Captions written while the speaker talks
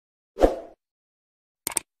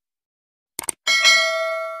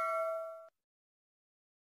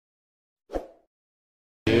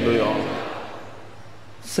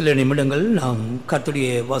சில நிமிடங்கள் நாம் கர்த்தருடைய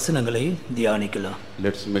வசனங்களை தியானிக்கலாம்.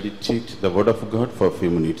 Let's meditate the word of God for a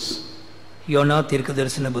few minutes. YONO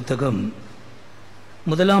தீர்க்கதரிசன புத்தகம்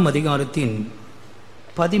முதலாம் அதிகாரத்தின்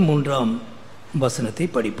 13ஆம் வசனத்தை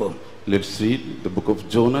படிப்போம். Let's read the book of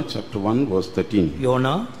Jonah chapter 1 verse 13.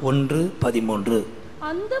 YONO 1:13.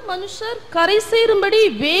 அந்த மனுஷர் கரை சேரும்படி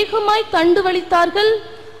வேகமாய் தண்டு வலித்தார்கள்.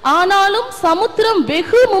 ஆனாலும் சமுத்திரம்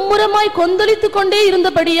வெகு மும்முரமாய் கொந்தளித்துக் கொண்டே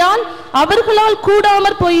இருந்தபடியால் அவர்களால்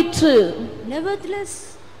கூடாமற் போயிற்று.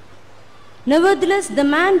 Nevertheless, the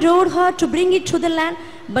man rowed hard to bring it to the land,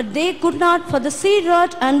 but they could not, for the sea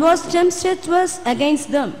wrought and was tempestuous against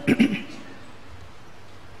them.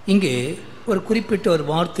 இங்கே ஒரு குறிப்பிட்ட ஒரு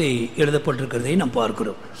வார்த்தை எழுதப்பட்டிருக்கிறதை நாம்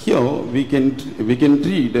பார்க்கிறோம். Here we can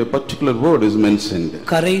read a particular word is mentioned.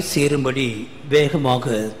 கரை சேரும்படி வேகமாக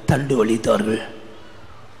தண்டு வலித்தார்கள்.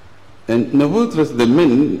 And nevertheless the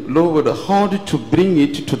men lowered hard to bring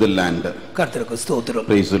it to the land. கர்த்தருக்கு ஸ்தோத்திரம்.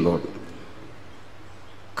 Praise the Lord.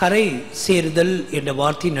 கரை சேருதல் என்ற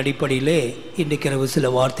வார்த்தையின் அடிப்படையிலே இன்றைக்கு சில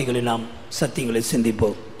வார்த்தைகளை நாம் சத்தியங்களை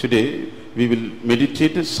சிந்திப்போம். Today we will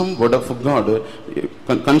meditate some word of God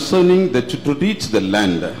concerning that to reach the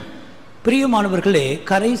land. பிரியமானவர்களே,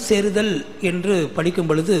 கரை சேருதல் என்று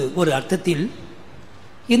படிக்கும் பொழுது ஒரு அர்த்தத்தில்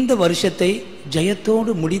இந்த வருஷத்தை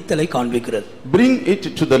ஜெயத்தோடு முடித்தலை காண்பிக்கிறது. Bring it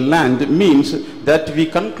to the land means that we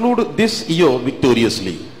conclude this year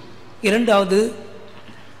victoriously. இரண்டாவது,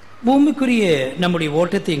 பூமிக்குரிய நம்முடைய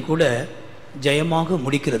ஓட்டத்தையும் கூட ஜெயமாக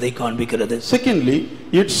முடிக்கிறதை காண்பிக்கிறது. Secondly,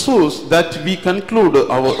 it shows that we conclude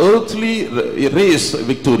our earthly race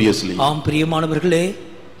victoriously. ஆம் பிரியமானவர்களே,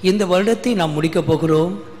 இந்த வருடத்தை நாம் முடிக்க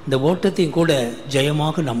போகிறோம். இந்த ஓட்டத்தையும் கூட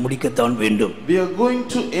ஜெயமாக நாம் முடிக்கத்தான் வேண்டும். We are going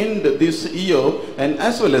to end this year and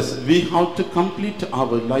as well as we have to complete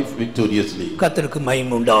our life victoriously. கர்த்தருக்கு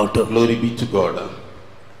மகிமை உண்டாகட்டும். Glory be to God.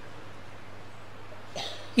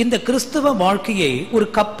 இந்த கிறிஸ்தவ வாழ்க்கையை ஒரு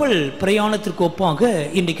கப்பல் பிரயாணத்திற்கு ஒப்பாக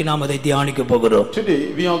இன்றைக்கு நாம் அதை தியானிக்க போகிறோம். Today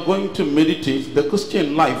we are going to meditate the Christian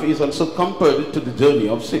life is also compared to the journey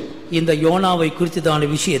of ship. இந்த யோனாவை குறித்ததான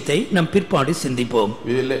விஷயத்தை நாம் பிற்பாடு சிந்திப்போம்.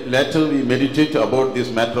 Later we meditate about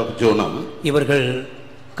this matter of Jonah. இவர்கள்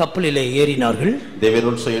கப்பலிலே ஏறினார்கள். They were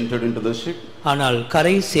also entered into the ship. ஆனால்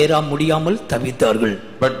கரை சேர முடியாமல் தவித்தார்கள்.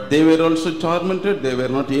 But they were also tormented. They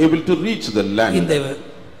were not able to reach the land. இந்த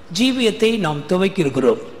ஜீவியத்தை நாம் துவக்கி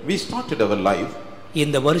இருக்கிறோம். We started our life.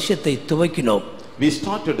 இந்த வருஷத்தை துவக்கினோம். We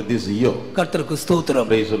started this year. கர்த்தருக்கு ஸ்தோத்திரம்.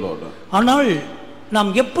 Praise the Lord. ஆனால் நாம்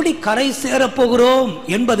எப்படி கரை சேர போகிறோம்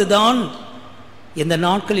என்பதுதான் இந்த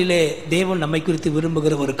நாட்களிலே தேவன் நம்மை குறித்து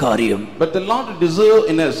விரும்புகிற ஒரு காரியம். But the Lord desires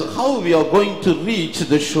in us how we are going to reach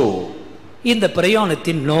the shore. இந்த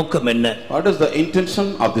பிரயாணத்தின் நோக்கம் என்ன? What is the intention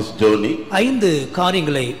of this journey? 5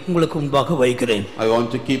 காரியங்களை உங்களுக்கு முன்பாக வைக்கிறேன். I want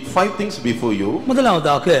to keep 5 things before you.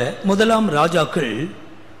 முதலாவதாக முதலாம் ராஜாக்கள்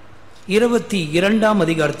 22ஆம்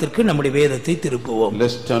அதிகாரத்திற்கு நம்முடைய வேதத்தை திருப்புவோம்.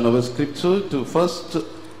 Let's turn our scripture to 1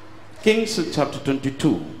 Kings chapter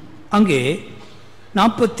 22. அங்கே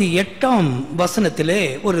 48ஆம் வசனத்திலே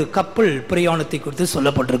ஒரு கப்பல் பிரயாணத்தை குறித்து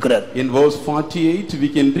சொல்லப்பட்டிருக்கிறது. In verse 48 we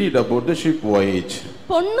can read about the ship voyage.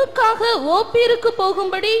 பொன்னுக்காக ஓப்பீருக்கு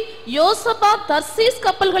போகும்படி யோசபாத் தர்சீஸ்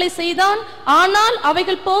கப்பல்களை செய்தான். ஆனால்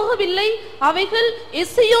அவைகள் போகவில்லை. அவைகள்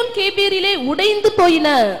எசியோன் கேபேரிலே உடைந்து போயின.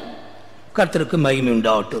 கர்த்தருக்கு மகிமை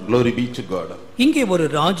உண்டாகட்டும். Glory be to God. இங்கே ஒரு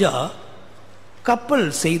ராஜா கப்பல்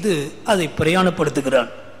செய்து அதை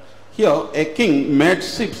பிரயாணப்படுத்துகிறான். Here a king made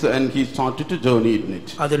ships and he started to journey in it.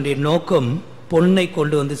 அதனுடைய நோக்கம் பொன்னை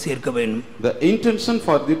கொண்டு வந்து சேர்க்க வேண்டும். The intention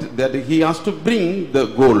for it that he has to bring the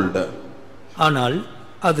gold. ஆனால்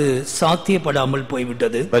அது சாத்தியப்படாமல்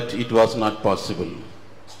போய்விட்டது. But it was not possible.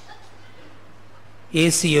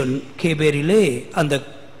 ஏசியோன் கேபேரிலே அந்த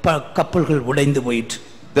கப்பல்கள் உடைந்து போயிற்று.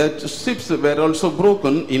 That ships were also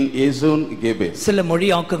broken in Ezion Geber. சில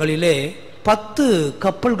மொழியாக்கங்களிலே 10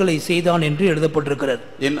 கப்பல்களை செய்தான் என்று எழுதப்பட்டிருக்கிறது.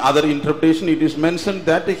 In other interpretation it is mentioned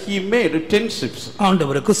that he made 10 ships.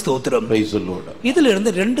 ஆண்டவருக்கு ஸ்தோத்திரம். Praise the Lord.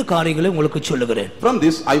 இதிலிருந்து 2 காரியங்களை உங்களுக்கு சொல்லுகிறேன். From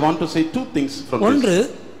this I want to say 2 things from ஒன்று,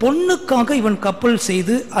 this. பொன்னுக்காக இவன் கப்பல்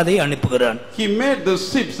செய்து அதை அனுப்புகிறான். He made the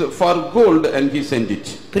ships for gold and he sent it.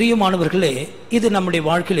 பிரியமானவர்களே, இது நம்முடைய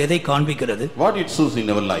வாழ்க்கையில் எதை காண்பிக்கிறது? What it shows in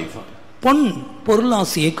our life? பொன்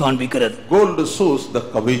பொருளாசையை காண்பிக்கிறது. Gold shows the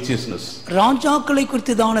covetousness. ராஜாக்களை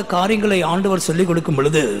குறித்ததான காரியங்களை ஆண்டவர் சொல்லிக் கொடுக்கும்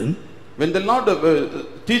பொழுது, when the Lord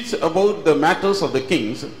teach about the matters of the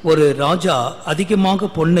kings. ஒரு ராஜா அதிகமாக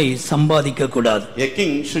பொன்னை சம்பாதிக்க கூடாது. A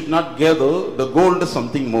king should not gather the gold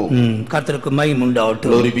something more. கர்த்தருக்கு மகிமை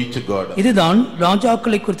உண்டாகட்டும். Glory be to God. இதுதான்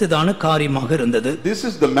ராஜாக்களை குறித்ததான காரியமாக இருந்தது. This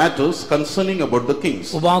is the matters concerning about the kings.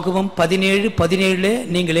 உபாகமம் 17:17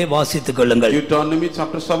 நீங்களே வாசித்துக் கொள்ளுங்கள். Deuteronomy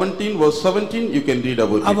chapter 17 verse 17 you can read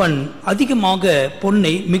about it. அவன் அதிகமாக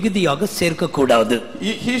பொன்னை மிகுதியாக சேர்க்க கூடாது.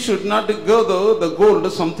 He should not gather the gold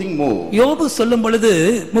something more. யோபு சொல்லும் பொழுது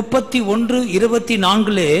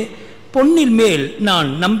 31:24 பொன்னின் மேல் நான்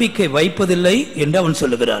நம்பிக்கை வைப்பதில்லை என்று அவன்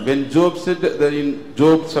சொல்லுகிறான். When Job said that in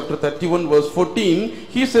Job chapter 31 verse 14,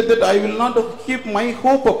 he said that I will not keep my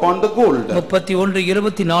hope upon the gold.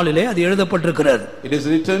 31:24 அது எழுதப்பட்டிருக்கிறது. It is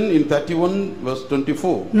written in 31 verse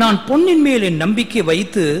 24. நான் பொன்னின் மேல் என் நம்பிக்கை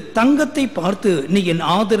வைத்து தங்கத்தை பார்த்து நீ என்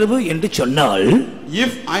ஆதரவு என்று சொன்னால்,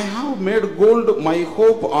 if I have made gold my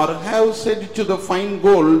hope or have said to the fine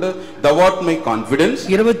gold thou art my confidence.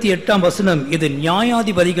 28ஆம் வசனம் இது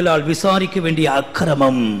நியாயாதிபதிகளால் விசாரிக்க வேண்டிய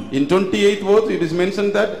அக்கிரமம். In 28th verse it is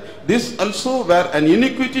mentioned that this also were an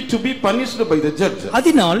iniquity to be punished by the judge.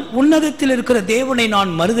 அதனால் உன்னதத்தில் இருக்கிற தேவனை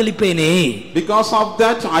நான் மறுதலிப்பேனே. Because of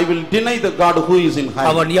that I will deny the God who is in high.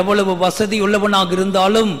 அவன் எவ்வளவு வசதி உள்ளவனாக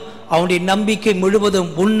இருந்தாலும் அவனுடைய நம்பிக்கை முழுவதும்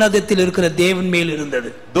உன்னதத்தில் இருக்கிற தேவன் மேல் இருந்தது.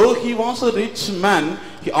 Though he was a rich man,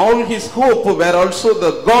 all his hope were also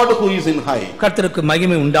the God who is in high. கர்த்தருக்கு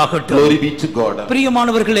மகிமை உண்டாகட்டும். Glory be to God.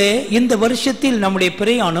 பிரியமானவர்களே, இந்த வருஷத்தில் நம்முடைய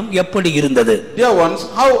பிரயாணம் எப்படி இருந்தது? Dear ones,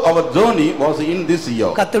 how our journey was in this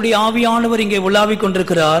year? கர்த்தருடைய ஆவியானவர் இங்கே உலாவிக்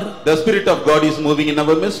கொண்டிருக்கிறார். The Spirit of God is moving in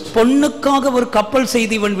our midst. பொன்னுக்காக ஒரு கப்பல்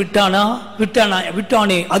செய்து இவன்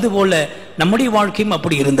விட்டானே அதுபோல நம்முடைய வாழ்க்கையும்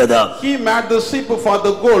அப்படி இருந்ததா? He made the ship for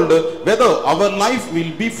the gold, whether our life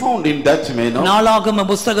will be found in that manner. நாளாகம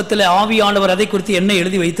புத்தகத்திலே ஆவியானவர் அதை குறித்து என்ன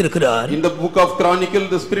எழுதி வைத்திருக்கிறார்? In the book of Chronicle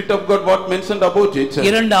the Spirit of God what mentioned about it.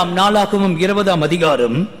 இரண்டாம் நாளாகமம் 20ஆம்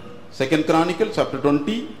அதிகாரம் Second Chronicle chapter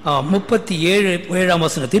 20 37ஆம்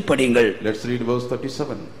வசனத்தை படியுங்கள். Let's read verse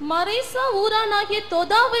 37. மரேசா ஊரானாகிய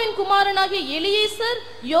தோதாவின் குமாரனாகிய எலியேசர்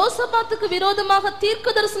யோசபாத்துக்கு விரோதமாக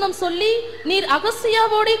தீர்க்க தரிசனம் சொல்லி, நீர்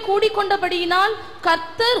அகசியாவோடே கூடிக்கொண்டபடியினால்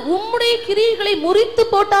கர்த்தர் உம்முடைய கிரியைகளை முறித்து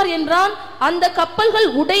போட்டார் என்றான். அந்த கப்பல்கள்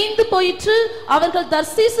உடைந்து போயிற்று, அவர்கள்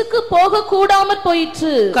தர்சீசுக்கு போக கூடாமற்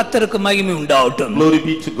போயிற்று. கர்த்தருக்கு மகிமை உண்டாகட்டும். Glory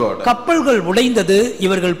be to God. கப்பல்கள் உடைந்தது,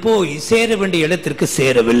 இவர்கள் போய் சேர வேண்டிய இடத்திற்கு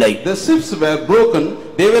சேரவில்லை. The ships were broken,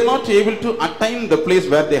 they were not able to attain the place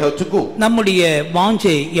where they have to go. நம்முடைய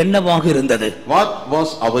வாஞ்சை என்னவாக இருந்தது? What was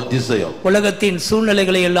our desire? உலகத்தின்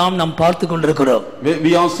சூழ்நிலைகளை எல்லாம் நாம் பார்த்து கொண்டிருக்கிறோம்.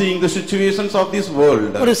 We are seeing the situations of this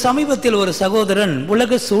world. ஒரு சமீபத்தில் ஒரு சகோதரன்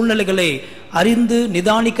உலக சூழ்நிலைகளை அறிந்து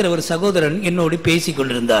நிதானிக்கிற ஒரு சகோதரன் என்னோடு பேசிக்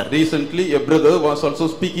கொண்டிருந்தார். Recently a brother was also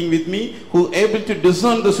speaking with me who able to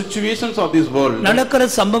discern the situations of this world. நடக்கிற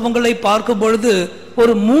சம்பவங்களை பார்க்கும் பொழுது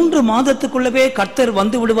ஒரு 3 மாதத்துக்குள்ளவே கர்த்தர்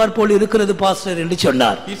வந்து விடுவார் போல் இருக்கிறது பாஸ்டர் என்று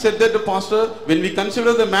சொன்னார். He said that the pastor, when we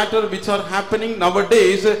consider the matter which are happening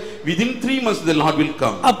nowadays, within 3 months the Lord will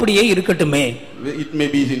come. அப்படியே இருக்கட்டுமே. It may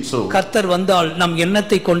be in so. கர்த்தர் வந்தால் நாம்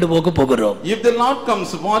என்னத்தை கொண்டு போக போகிறோம்? If the Lord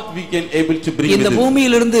comes, what we can able to bring? இந்த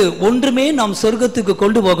பூமியிலிருந்து ஒன்றுமே நாம் சொர்க்கத்துக்கு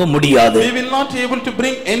கொண்டு போக முடியாது. We will not able to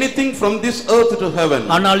bring anything from this earth to heaven.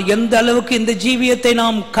 ஆனால் எந்த அளவுக்கு இந்த ஜீவியத்தை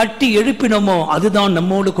நாம் கட்டி எழுப்பினோமோ அதுதான்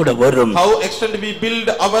நம்மோடு கூட வரும். How extent we build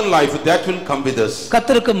our life, that will come with us.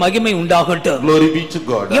 கர்த்தருக்கு மகிமை உண்டாகட்டும். Glory be to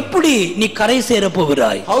God. எப்படி நீ கரை சேர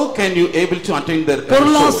போகிறாய்? How can you able to attain the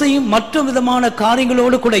பொருளாசையும் மற்ற விதமான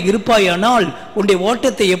காரியங்களோடு கூட இருப்பாயானால் உன்னுடைய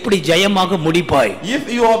ஓட்டத்தை எப்படி ஜெயமாக முடிப்பாய்? If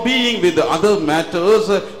you are being with the other matters,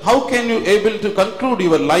 how can you able to conclude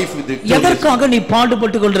your life with it? எதற்காக நீ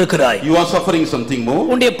பாடுபட்டு கொண்டிருக்கிறாய்? You are suffering something more.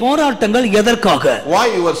 உன்னுடைய போராட்டங்கள் எதற்காக? Why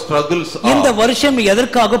your struggles are? இந்த வருஷம்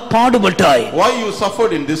எதற்காக பாடுபட்டாய்? Why you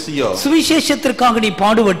suffered in this year? சுவிசேஷத்திற்காக நீ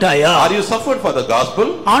பாடுபட்டாயா? Are you suffered for the gospel?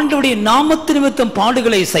 ஆண்டவருடைய நாமத்து நிமித்தம்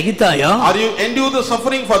பாடுகளை சகித்தாயா? Are you endure the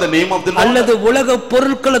suffering for the name of the Lord? அல்லது உலக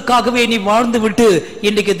பொருட்களுக்காகவே நீ வாழ்ந்து விட்டு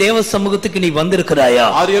இன்னைக்கு தேவ சமூகத்துக்கு நீ வந்திருக்கிறாயா?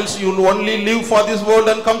 Or else you will only live for this world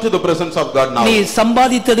and come to the presence of God now? நீ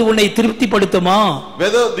சம்பாதித்தது உன்னை திருப்திப்படுத்துமா?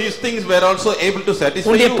 Whether these things were also able to satisfy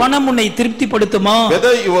உன்னுடைய you? பணம் உன்னை திருப்திப்படுத்துமா?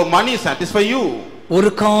 Whether your money satisfy you? ஒரு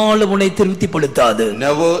காலம் உன்னை திருப்திப்படுத்தாது.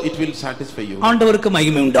 Never it will satisfy you. ஆண்டவருக்கு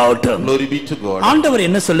மகிமை உண்டாகட்டும். Glory be to God. ஆண்டவர்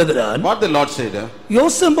என்ன சொல்லுகிறார்? What the Lord said?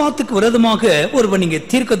 யோசபாத்துக்கு விரோதமாக ஒருவன் இங்கே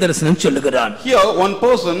தீர்க்க தரிசனம் சொல்லுகிறான். Here one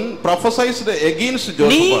person prophesied against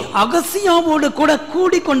நீ Joseph. அகசியாவோடு கூட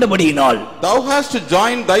கூடிக்கொண்டபடியினால் Thou hast to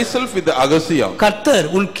join thyself with the Agasiah. கர்த்தர்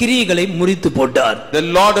உன் கிரியைகளை முறித்து போட்டார். The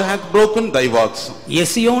Lord hath broken thy works.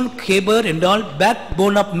 Ezion கேபர் என்றால் பேக்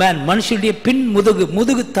போன் ஆஃப் மேன், மனுஷனுடைய பின்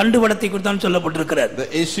முதுகு தண்டுவடத்தை குறித்து தான் சொல்லப்பட்டிருக்கிறது. என்கிறது. The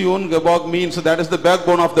Eshion Gebog means that is the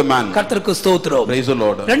backbone of the man. கர்த்தருக்கு ஸ்தோத்திரம். Praise the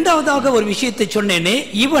Lord. இரண்டாவதாக ஒரு விஷயத்தை சொன்னேனே,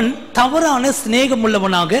 இவன் தவறான சிநேகம்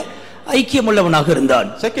உள்ளவனாக ஐக்கியமுள்ளவனாக இருந்தான்.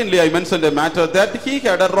 Secondly, I mentioned a matter that he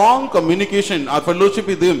had a wrong communication or fellowship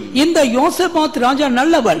with him. இந்த யோசபாத் ராஜா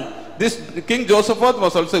நல்லவன். This King Josaphat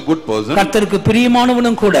was also a good person. கர்த்தருக்கு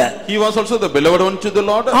பிரியமானவனும் கூட. He was also the beloved one to the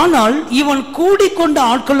Lord. ஆனால் இவன் கூடிக்கொண்ட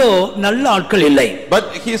ஆட்களோ நல்ல ஆட்கள் இல்லை. But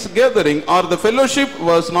his gathering or the fellowship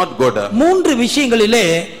was not good. மூன்று விஷயங்களிலே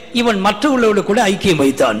இவன் மற்றவர்களோடு கூட ஐக்கியம்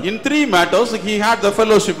வைத்தான். In three matters he had the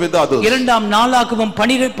fellowship with others. இரண்டாம் நாளாகமம்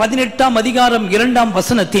 18ஆம் அதிகாரம் 2ஆம்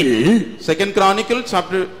வசனத்தில் Second Chronicle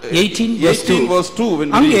chapter 18 verse 2 when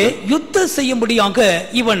அங்கே யுத்தம் செய்யும்படியாக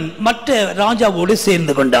இவன் மற்ற ராஜாவோடு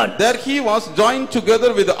சேர்ந்து கொண்டான். There he was joined together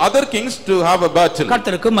with other kings to have a battle.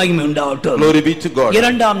 கர்த்தருக்கு மகிமை உண்டாகட்டும். Glory be to God.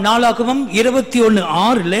 இரண்டாம் நாளாகமம்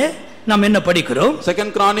 21:6 நாம் என்ன படிக்கிறோம்? Second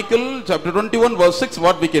Chronicle chapter 21 verse 6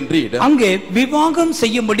 what we can read. அங்கே விவாகம்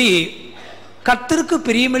செய்யும்படி கர்த்தருக்கு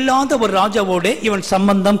பிரியமில்லாத ஒரு ராஜாவோடு இவன்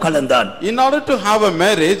சம்பந்தம் கலந்தான். In order to have a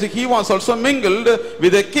marriage he was also mingled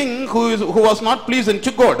with a king who was not pleasing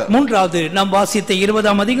to God. மூன்றாவது நாம் வாசித்த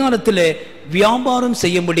 20ஆம் அதிகாரத்திலே வியாபாரம்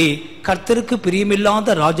செய்யும்படி கர்த்தருக்கு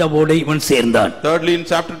பிரியமில்லாத ராஜாவோடு இவன் சேர்ந்தான். Thirdly, in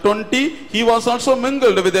chapter 20 he was also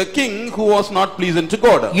mingled with a king who was not pleasing to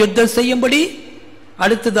God. யுத்தம் செய்யும்படி,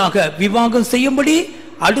 அடுத்ததாக விவாகம் செய்யும்படி,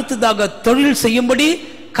 அடுத்ததாக தொழில் செய்யும்படி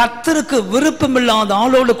கர்த்தருக்கு விருப்பமில்லாத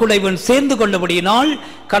ஆளோடு கூட இவன் சேர்ந்து கொண்டபடியினால்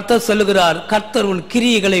கர்த்தர் சொல்லுகிறார், கர்த்தர் உன்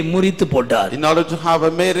கிரியைகளை முறித்து போட்டார். In order to have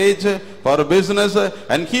a marriage for a business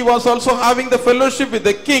and he was also having the fellowship with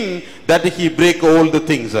the king that he break all the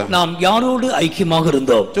things. நாம் யாரோடு ஐக்கியமாக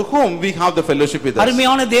இருந்தோம்? To whom we have the fellowship with us.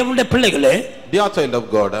 அருமையான தேவனுடைய பிள்ளைகளே, dear child of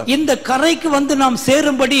God, இந்த கரைக்கு வந்து நாம்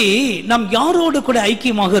சேரும்படி நாம் யாரோடு கூட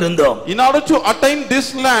ஐக்கியமாக இருந்தோம்? in order to attain this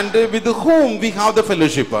land with whom we have the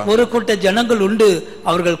fellowship. ஒரு கூட்ட ஜனங்கள் உண்டு,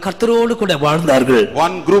 அவர்கள் கர்த்தரோடு கூட வாழ்ந்தார்கள்.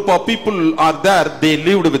 One group of people are there, they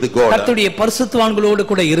lived with God. கர்த்தருடைய பரிசுத்தவான்களோடு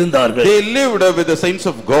கூட இருந்தார்கள். They lived with the saints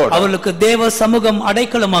of God. அவர்களுக்கு தேவ சமூகம்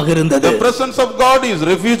அடைக்கலமாக இருந்தது. The presence of God is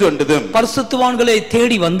refuge unto them. பரிசுத்தவான்களை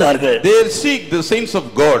தேடி வந்தார்கள். They seek the saints of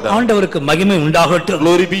God. ஆண்டவருக்கு மகிமை உண்டாகட்டும்.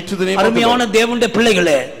 Glory be to the name of the Lord. அருமையான தேவனுடைய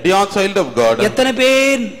பிள்ளைகளே, dear child of God, எத்தனை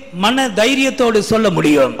பேர் மன தைரியத்தோடு சொல்ல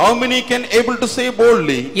முடியும்? how many can able to say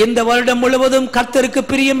boldly, இந்த வருடம் முழுவதும் கர்த்தருக்கு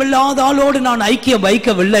பிரியமில்லாத ஆளோடு நான் ஐக்கியம்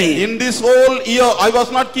வைக்கவில்லை. in this whole year I was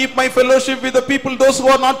not keep my fellowship with the people those who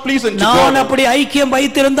are not pleasing to God. நான் அப்படி ஐக்கியம்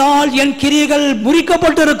வைத்திருந்தால் என் கிரியைகள்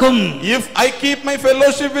முறிக்கப்பட்டிருக்கும். If I keep my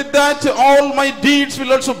fellowship with that, all my deeds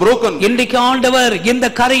will also broken. இன்றைக்கு ஆண்டவர் இந்த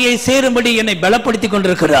கரையை சேரும்படி என்னை பலப்படுத்திக்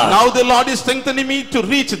கொண்டிருக்கிறார். Now the Lord is strengthening me to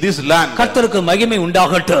reach this land. கர்த்தருக்கு மகிமை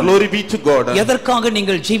உண்டாகட்டும். Glory be to God. எதற்காக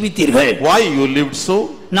நீங்கள் ஜீவித்தீர்கள்? Why you lived so?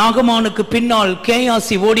 நாகமானுக்கு பின்னால்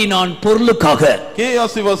கேயாசி ஓடினான் பொருளுக்காக.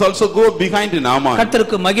 Chaosi was also go behind Naaman.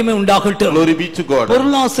 கர்த்தருக்கு மகிமை உண்டாகட்டும். Glory be to God.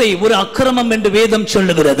 பொருளாசை ஒரு அக்கிரமம் என்று வேதம்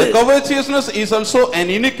சொல்லுகிறது. Covetousness is also an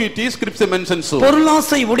iniquity, scripture mentions so.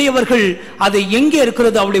 பொருளாசை உடையவர்கள் அது எங்கே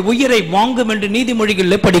இருக்கிறது அவருடைய உயிரை வாங்கும் என்று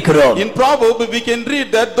நீதிமொழிகளிலே படிக்கிறோம். In Proverbs we can read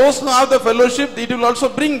that those who have the fellowship it will also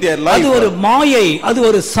bring their life. அது ஒரு மாயை, அது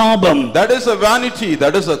ஒரு சாபம். That is a vanity,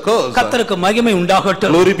 that is a curse. கர்த்தருக்கு மகிமை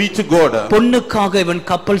உண்டாகட்டும். Glory be to God. பொன்னுக்காக இவன்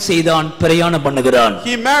கப்பல் செய்தான், பிரயாணம் பண்ணுகிறான்.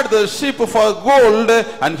 He made the ship for gold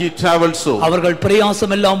and he traveled so. அவர்கள்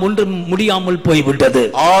பிரயாசம் எல்லாம் ஒன்றும் முடியாமல் போய்விட்டது.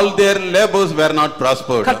 All their labors were not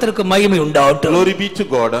prospered. கர்த்தருக்கு மகிமை உண்டாகட்டும். Glory be to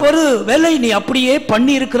God. ஒரு வேளை நீ அப்படியே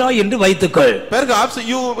பண்ணி இருக்கிறாய் என்று வைத்துக்கொள். Perhaps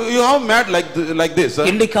you have made like this.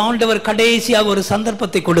 இன்றைக்கு ஆண்டவர் கடைசியாக ஒரு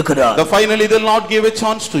சந்தர்ப்பத்தை கொடுக்கிறார். Finally the Lord gave a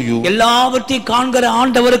chance to you. எல்லாவற்றையும் காண்கிற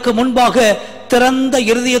ஆண்டவருக்கு முன்பாக திறந்த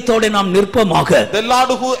இருதயத்தோடு நாம் நிற்போமாக. The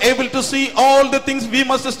Lord who able to see all the things, we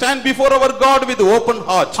must stand before our God with open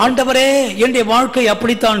heart. ஆண்டவரே, என்னுடைய வாழ்க்கை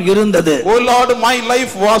அப்படித்தான் இருந்தது. Oh Lord, my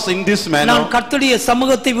life was in this manner. நான் கர்த்தருடைய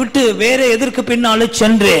சமூகத்தை விட்டு வேற எதற்கு பின்னாலே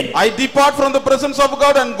சென்றேன். I depart from the presence of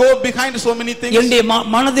God and go behind so many things. என்னுடைய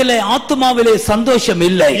மனதிலே ஆத்துமாவிலே சந்தோஷம்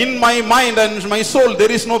இல்லை. In my mind and my soul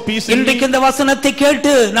there is no peace in me. இன்றைக்கு இந்த வசனத்தை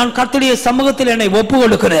கேட்டு நான் கர்த்தருடைய சமூகத்தில் என்னை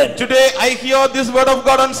ஒப்புக்கொடுக்கிறேன். Today I hear this word of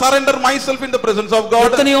God and surrender myself in the presence of God.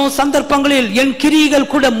 எத்தனையோ சந்தர்ப்பங்களில் என் கிரியைகள்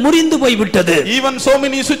கூட முறிந்து போய் விட்டது. Even so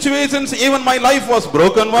many situations, even my life was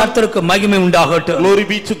broken. கர்த்தருக்கு மகிமை உண்டாகட்டும். Glory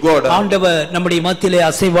be to God. ஆண்டவர் நம்முடைய மத்தியிலே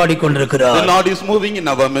அசைவாடி கொண்டிருக்கிறார். The Lord is moving in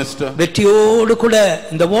our midst. வெற்றியோடு கூட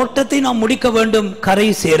இந்த ஓட்டத்தை நாம் முடிக்க வேண்டும், கரை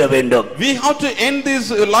சேர வேண்டும். We have to end this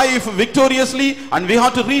life victoriously and we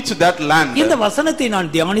have to reach that land. இந்த வசனத்தை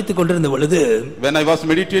நான் தியானித்துக் கொண்டிருந்த பொழுது, when I was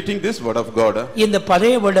meditating this word of God, இந்த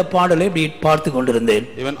பழைய வட பாடலை இப்படி பார்த்து கொண்டிருந்தேன்.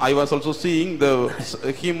 even I was also seeing the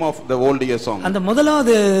hymn of the old year song. அந்த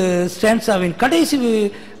முதலாவது ஸ்டான்ஸாவின் கடைசி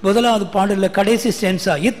முதலாவது பாடல்ல கடைசி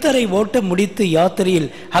ஸ்டான்ஸா இத்தரை ஓட்ட முடித்து யாத்திரையில்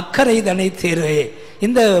அக்கறை தனை சேரே.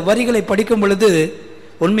 இந்த வரிகளை படிக்கும் பொழுது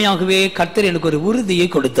உண்மையாகவே கர்த்தர் எனக்கு ஒரு உறுதியை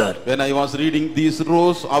கொடுத்தார். When I was reading these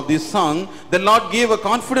rows of this song, the Lord gave a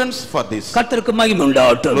confidence for this. கர்த்தருக்கு மகிமை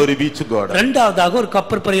உண்டாகட்டும். Glory be to God. இரண்டாவதாக ஒரு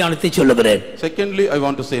கப்பல் பிரயாணத்தை சொல்லுகிறேன். Secondly, I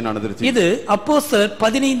want to say another thing. இது அப்போஸ்தலர்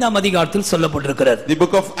 15ஆம் அதிகாரத்தில் சொல்லப்பட்டிருக்கிறது. The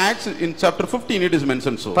book of Acts in chapter 15 it is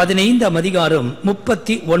mentioned so. 15ஆம் அதிகாரம்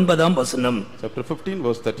 39ஆம் வசனம். Chapter 15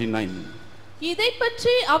 verse 39. இதை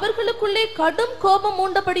பற்றி அவர்களுக்குள்ளே கடும் கோபம்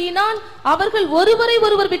உண்டபடியினால் அவர்கள் ஒருவரை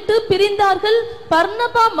ஒருவர் விட்டு பிரிந்தார்கள்.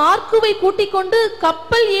 பர்னபா மார்க்குவை கூட்டிக் கொண்டு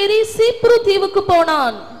கப்பல் ஏறி சீப்ரு தீவுக்கு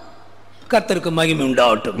போனான். கர்த்தருக்கு மகிமை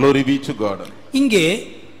உண்டாகட்டும். Glory be to God. இங்கே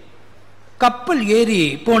கப்பல் ஏறி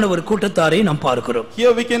போன ஒரு கூட்டத்தாரை நாம் பார்க்கிறோம்.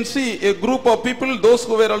 Here we can see a group of people, those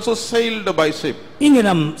who were also sailed by ship. இங்கே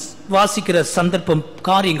நாம் வாசிக்கிற சந்தர்ப்பம்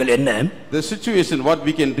காரியங்கள் என்ன? The situation what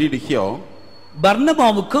we can read here.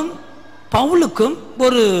 பர்னபாவுக்கும் பவுலுக்கும்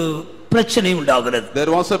ஒரு பிரச்சனை உண்டாகிறது.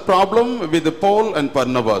 There was a problem with Paul and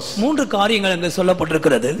Barnabas. மூன்று காரியங்கள் அங்கே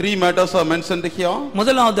சொல்லப்பட்டிருக்கிறது. Three matters are mentioned here.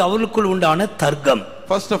 முதலாவது அவர்களுக்குள் உண்டான தர்க்கம்.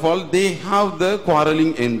 First of all, they have the quarreling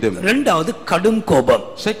in them. இரண்டாவது கடும் கோபம்.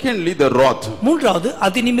 Secondly, the wrath. மூன்றாவது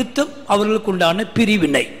அதிநிமித்தம் அவர்களுக்கு உண்டான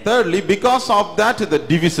பிரிவினை. Thirdly, because of that, the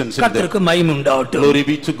divisions in them. கர்த்தருக்கு மகிமை உண்டாகட்டும். Glory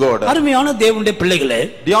be to God. அருமையான தேவனுடைய பிள்ளைகளே,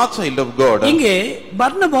 Dear child of God, இங்கே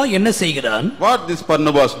பர்னபா என்ன செய்கிறான்? what this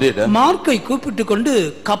Barnabas did, மார்க்கை கூப்பிட்டு கொண்டு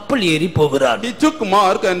கப்பல் ஏறி போகிறான். he took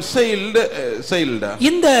Mark and sailed.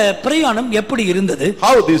 இந்த பிரயாணம் எப்படி இருந்தது?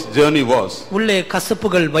 How this journey was? உள்ளே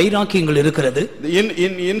கசப்புகள் வைராக்கியங்கள் இருக்கிறது.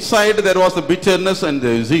 Inside there was the bitterness and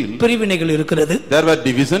the zeal. பிரிவினைகள் இருக்கிறது. There were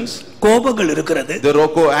divisions. கோபங்கள் இருக்கிறது. The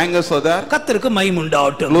angers are there. கர்த்தருக்கு மகிமை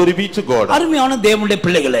உண்டாகட்டும். Glory be to God. அருமையான தேவனுடைய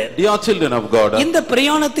பிள்ளைகளே, Dear children of God, இந்த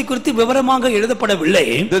பிரயாணத்தை குறித்து விவரமாக எழுதப்படவில்லை.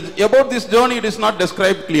 About this journey it is not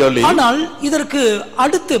described clearly. ஆனால் இதற்கு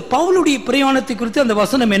அடுத்து பவுலுடைய பிரயாணத்தை குறித்து அந்த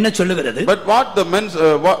வசனம் என்ன சொல்லுகிறது? But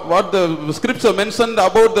what the scripture mentioned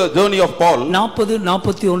about the journey of Paul, 40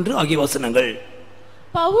 41 ஆகிய வசனங்கள்.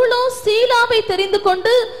 பவுலோ சீலாவை தெரிந்து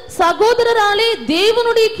கொண்டு சகோதரராலே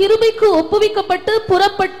தேவனுடைய கிருபைக்கு ஒப்புவிக்கப்பட்டு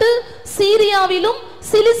புறப்பட்டு சீரியாவிலும்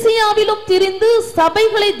சிலிசியாவிலும் திரிந்து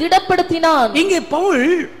சபைகளை திடப்படுத்தினான். இங்கே பவுல்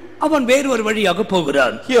அவன் வேறு ஒரு வழியாக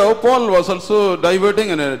போகிறான். Here Paul was also diverting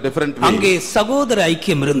in a different way. அங்கே சகோதர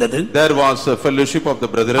ஐக்கியம் இருந்தது. There was a fellowship of the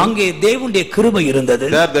brethren. அங்கே தேவனுடைய கிருபை இருந்தது.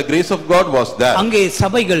 There the grace of God was there. அங்கே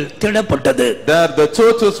சபைகள் திடப்பட்டது. There the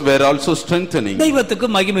churches were also strengthening. தெய்வத்துக்கு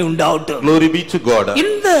மகிமை உண்டாகட்டும். Glory be to God.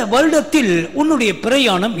 இந்த வருடத்தில் உன்னுடைய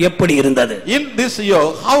பிரயாணம் எப்படி இருந்தது? In this year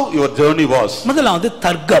how your journey was? முதலாவது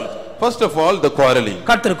தர்க்கம். First of all, the quarreling.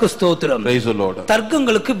 கர்த்தருக்கு ஸ்தோத்திரம். Praise the Lord.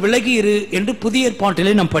 தர்க்கங்களுக்கு விலகி இரு என்று புதிய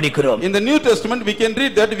ஏற்பாட்டிலே நாம் படிக்கிறோம். In the New Testament we can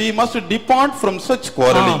read that we must depart from such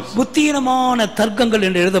quarrelings. புத்தியீனமான தர்க்கங்கள்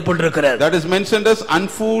என்று எழுதப்பட்டிருக்கிறது. That is mentioned as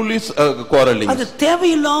unfoolish quarrelings. அது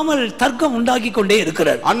தேவையில்லாமல் தர்க்கம் உண்டாகி கொண்டே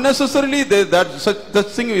இருக்கிறது. Unnecessarily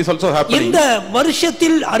such thing is also happening. இந்த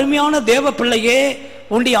வருஷத்தில் அருமையான தேவ பிள்ளையே,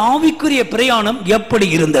 உன்னுடைய ஆவிக்குரிய பிரயாணம் எப்படி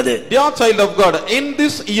இருந்தது? Dear child of God, in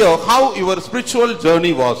this year how your spiritual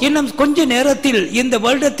journey was? இன்னும் கொஞ்ச நேரத்தில் இந்த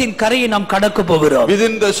வருடத்தின் கரையை நாம் கடக்க போகிறோம்.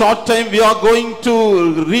 Within the short time we are going to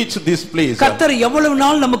reach this place. கர்த்தர் எவ்வளவு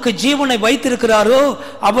நாள் நமக்கு ஜீவனை வைத்திருக்கிறாரோ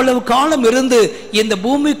அவ்வளவு காலம் இருந்து இந்த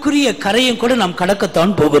பூமிக்குரிய கரையை கூட நாம்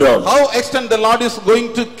கடக்கத்தான் போகிறோம். How extent the Lord is going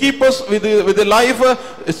to keep us with the life,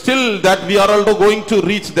 still that we are also going to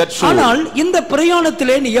reach that shore. ஆனால் இந்த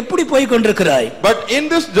பிரயாணத்திலே நீ எப்படி போய் கொண்டிருக்கிறாய்? But in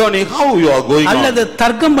this journey how you are going on? அல்லது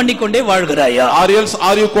தர்க்கம் பண்ணிக்கொண்டே வாழ்கிறாயா? Or else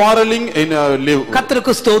are you quarreling in live?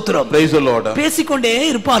 கர்த்தருக்கு ஸ்தோத்திரம். Praise the Lord. பேசிக்கொண்டே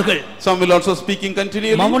இருப்பார்கள். Some will also speaking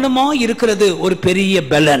continually. மௌனமாய் இருக்கிறது ஒரு பெரிய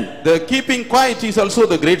பலன். The keeping quiet is also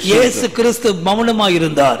the great strength. இயேசு கிறிஸ்து மௌனமாய்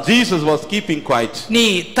இருந்தார். Jesus was keeping quiet. நீ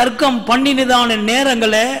தர்க்கம் பண்ணினதான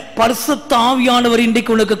நேரங்களே பரிசுத்த ஆவியானவர்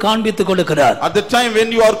இன்றைக்கு உனக்கு காண்பித்து கொடுக்கிறார். At the time when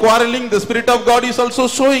you are quarreling, the Spirit of God is also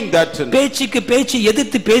showing that. பேச்சுக்கு பேச்சு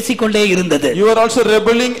எதிர்த்து பேசிக்கொண்டே இருந்தது. You are also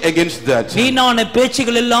rebelling against that. வீணான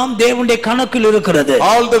பேச்சுகள் எல்லாம் தேவனுடைய கணக்கில் இருக்கிறது.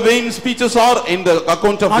 All the vain speeches are in the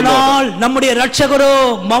account of the Lord. ஆனால் நம்முடைய இரட்சகரோ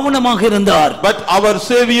மௌனமாக இருந்தார். But our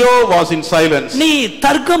Savior was in silence. நீ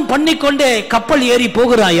தர்க்கம் பண்ணிக்கொண்டே கப்பல் ஏறி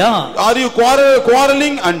போகிறாயா? Are you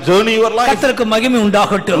quarreling and journey your life? கர்த்தருக்கு மகிமை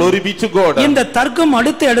உண்டாகட்டும். Glory be to God. இந்த தர்க்கம்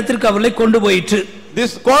அடுத்த இடத்திற்கு அவளை கொண்டு போயிற்று.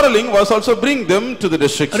 This quarreling was also bring them to the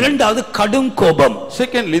destruction. இரண்டாவது கடும் கோபம்.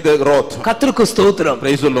 Secondly, the wrath. கர்த்தருக்கு ஸ்தோத்திரம்.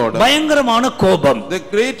 Praise the Lord. பயங்கரமான கோபம். The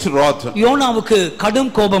great wrath. யோனாவுக்கு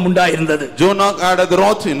கடும் கோபம் உண்டாயிருந்தது. Jonah had the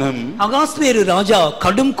wrath in him. அகாஸ்வேரு ராஜா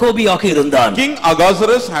கடும் கோபியாக இருந்தான். King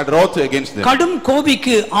Ahasuerus had wrath against them. கடும்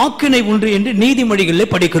கோபிக்கு ஆக்கினை உண்டு என்று நீதிமொழிகளிலே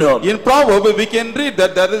படிக்கிறோம். In Proverbs we can read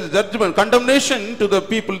that there is judgment, condemnation to the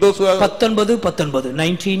people, those who have 19.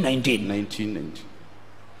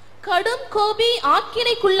 கடும் கோபி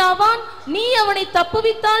ஆக்கினைக்குள்ளாவான், நீ அவனை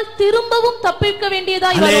தப்புவித்தால் திரும்பவும் தப்புவிக்க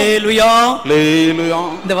வேண்டியதாய் வரும். ஹல்லேலூயா. Hallelujah.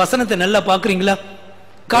 இந்த வசனத்தை நல்லா பாக்குறீங்களா?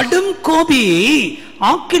 கடும் Gopi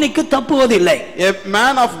ஆக்கினைக்கு தப்புவதில்லை. A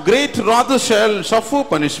man of great wrath shall suffer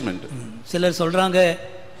punishment. சிலர் சொல்றாங்க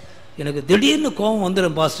எனக்கு திடீர்னு கோபம்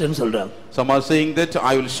வந்துரும் பாஸ்டர்னு சொல்றாங்க. Some are saying that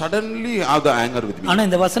I will suddenly have the anger with me. ஆனா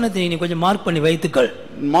இந்த வசனத்தை நீ கொஞ்சம் மார்க் பண்ணி வைத்துக்கள்.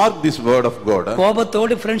 Mark this word of God.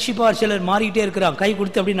 கோபத்தோடு ஃப்ரெண்ட்ஷிப்பா சிலர் மாறிட்டே இருக்காங்க, கை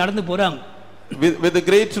கொடுத்து அப்படி நடந்து போறாங்க. With the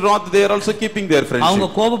great wrath they are also keeping their friendship. அவங்க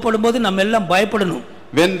கோபப்படும் போது நம்ம எல்லாம் பயப்படணும்.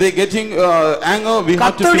 When they getting anger, we have to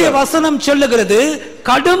கர்த்தருடைய fear. வசனம் சொல்லுகிறது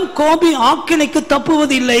கடும் Gopi ஆக்கினைக்கு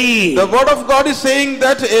தப்புவதில்லை. The word of God is saying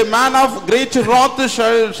that a man of great wrath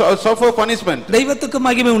shall suffer punishment. தெய்வத்துக்கு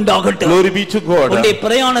மகிமை உண்டாகட்டும். Glory be to God. உன்னுடைய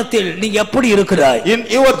பிரயாணத்தில் நீ எப்படி இருக்கிறாய்? In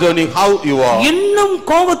your journey, how you are? இன்னும்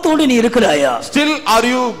கோபத்தோடு நீ இருக்கிறாயா? Still are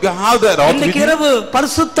you have the wrath with இன்னைக்கு you? இரவு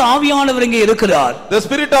பரிசுத்த ஆவியானவர் இங்கே இருக்கிறார். The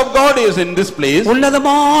Spirit of God is in this place.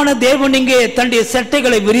 உன்னதமான தேவன் இங்கே தன்னுடைய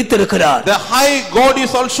சட்டைகளை விரித்திருக்கிறார். The high God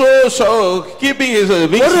is also keeping his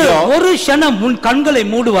wings down. ஒரு க்ஷணம் உன் கண்களை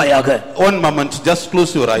மூடுவாயாக. One moment, just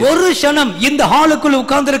close your eyes. ஒரு க்ஷணம் இந்த ஹாலுக்குள்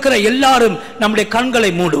உட்கார்ந்திருக்கிற எல்லாரும் நம்முடைய கண்களை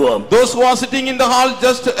மூடுவோம். Those who are sitting in the hall,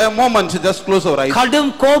 just a moment, just close your eyes.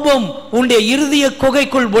 கடும் கோபம் உன்னுடைய இருதய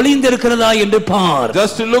குகைக்குள் ஒளிந்திருக்கிறதா என்று பார்.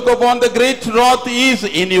 Just look upon the great wrath is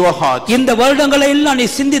in your heart. இந்த வருடங்களை எல்லாம் நீ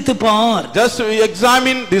சிந்தித்து பார். Just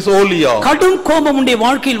examine this whole year. கடும் கோபம் உன்னுடைய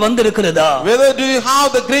வாழ்க்கையில் வந்திருக்கிறதா? Whether do you have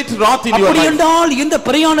the great wrath in your அப்படி life? என்றால் இந்த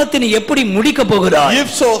பிரயாணத்தை நீ எப்படி முடிக்க போகிறாய்? If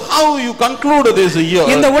so, how you conclude this year?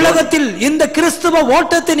 இந்த உலகத்தில் இந்த கிறிஸ்தவ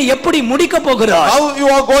ஓட்டத்தை நீ எப்படி முடிக்க போகிறாய்? How you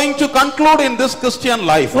are going to conclude in this Christian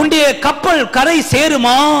life? உன்னுடைய கப்பல் கரை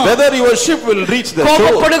சேருமா? Whether your ship will reach the shore?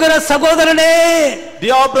 கோபப்படுகிற சகோதரனே,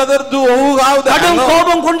 Dear brother, do who have the கடும் anger?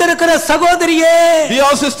 கோபம் கொண்டிருக்கிற சகோதரியே,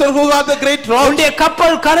 Dear sister, who have the great wrath? உன்னுடைய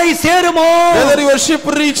கப்பல் கரை சேருமோ? Whether your ship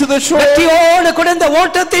reach the shore? வெற்றியோடு கூட இந்த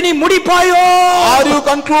ஓட்டத்தை நீ முடிப்பாயோ? Are you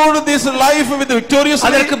conclude this life with victoriously?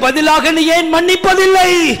 அதற்கு பதிலாக நீ ஏன் மன்னிப்பதில்லை?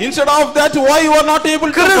 Instead of that, why you are not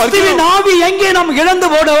able to forgive? கிறிஸ்துவின் ஆவி எங்கே நாம் இழந்து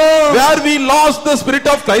போனோம்? Where we lost the Spirit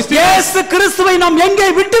of Christ? இயேசு கிறிஸ்துவை நாம் எங்கே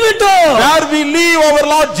விட்டுவிட்டோம்? Where we leave our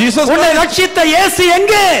Lord Jesus உன்னை Christ? ரட்சித்த இயேசு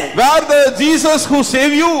எங்கே? Where the Jesus who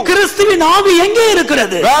save you? கிறிஸ்துவின் ஆவி எங்கே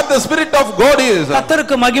இருக்கிறது? Where the Spirit of God is?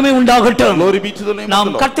 கர்த்தருக்கு மகிமை உண்டாகட்டும். Glory be to the name of நாம்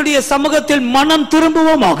the Lord. கர்த்தருடைய சமூகத்தில் மனம்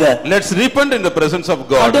திரும்புவோமாக. Let's repent in the presence of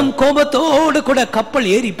God. கடும் கோபத்தோடு கூட கப்பல்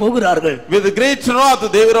ஏறி போகிறார்கள். With great wrath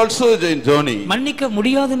they were also in journey. மன்னிக்க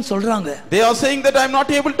முடியாதுன்னு சொல்றாங்க. They are saying that I am not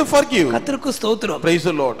able to forgive. கர்த்தருக்கு ஸ்தோத்திரம். Praise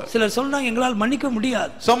the Lord. சிலர் சொல்றாங்க எங்களால் மன்னிக்க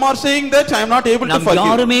முடியாது. Some are saying that I am not able to நாம் forgive.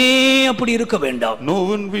 யாருமே அப்படி இருக்க வேண்டாம். No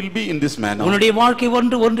one will be in this manner. உன்னுடைய வாழ்க்கை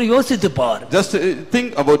ஒன்று யோசித்து பார். Just think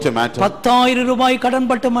about a matter. 10,000 ரூபாய்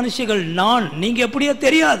கடன்பட்ட மனுஷிகள் நான், நீங்க எப்படியே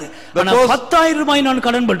தெரியாது, ஆனா 10,000 ரூபாய் நான்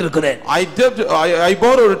கடன்பட்டிருக்கிறேன். I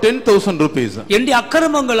borrowed 10,000 rupees. என்னுடைய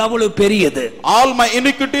அக்கிரமங்கள் அவ்வளவு பெரியது. All my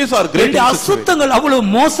iniquities are great. என்னுடைய அசுத்தங்கள் அவ்வளவு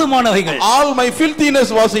மோசமானவைகள். All my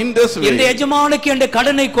filthiness was in this way. என்னுடைய எஜமானுக்கு என்னுடைய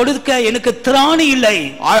கடனை கொடுக்க எனக்கு திராணி இல்லை.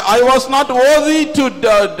 I was not worthy to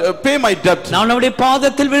pay my debt. நான் அவருடைய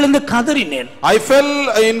பாதத்தில் விழுந்து கதறினேன். I fell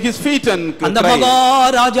in his feet and அந்த cried.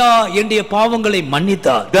 மகாராஜா என்னுடைய பாவங்களை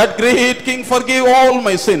மன்னித்தார். That great king forgave all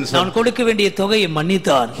my sins. நான் கொடுக்க வேண்டிய தொகையை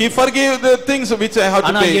மன்னித்தார். He forgave the things which I had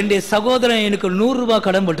to ஆனா pay. என்னுடைய சகோதரன் எனக்கு 100 ரூபாய்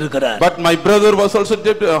கடன் பட்டிருக்கிறார். But my brother was also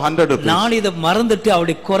debt 100 rupees. நான் இத மறந்துட்டு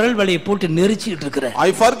அவருடைய குரல் வலையை போட்டு நெரிச்சிட்டு இருக்கிறேன்.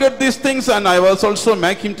 I forget these things and I was also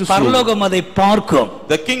making him to sleep. பரலோகம் அதை பார்க்கும்.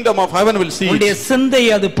 The kingdom of heaven will see உன்னுடைய it. சிந்தை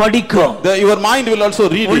அது படிக்கும். Your mind will also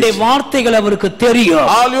read உன்னுடைய it. வார்த்தைகள் அவருக்கு தெரியும்.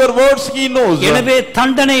 All your words he knows. எனவே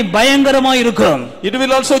தண்டனை பயங்கரமா இருக்கும். It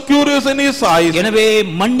will also curious in his eyes. எனவே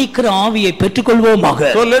மன்னிக்கிற ஆவியை பெற்றுக்கொள்வோமாக.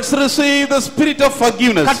 So let's receive the spirit of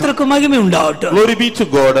forgiveness. கர்த்தருக்கு மகிமை உண்டாகட்டும். Glory be to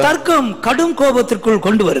God. தர்க்கம் கடும் கோபத்திற்குள்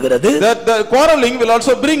கொண்டு வருகிறது. That the quarreling will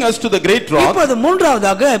also bring us to the great wrath. இப்போது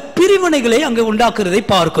மூன்றாவதாக பிரிவினைகளை அங்கே உண்டாக்குறதை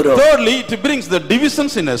பார்க்கிறோம். Thirdly, it brings the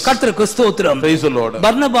divisions in us. கர்த்தருக்கு ஸ்தோத்திரம். Praise the Lord.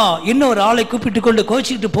 பர்னபா இன்னொரு ஆளை கூப்பிட்டு கொண்டு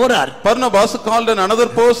கோச்சிட்டு போறார். Barnabas called another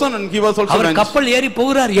person and he was also our mentioned. கப்பல் ஏறி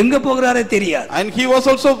போகிறார். எங்க போகிறாரே தெரியாது. And he was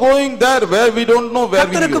also going there where we don't know where we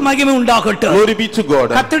கர்த்தருக்கு go. மகிமை உண்டாகட்டும். Glory be to God.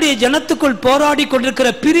 கர்த்தருடைய ஜனத்துக்குள் போராடி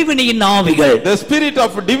கொண்டிருக்கிற பிரிவினையின் ஆவிகள், The spirit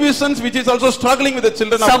of divisions which is also struggling with the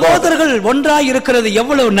children of God. சகோதரர்கள் ஒன்றாய் இருக்கிறது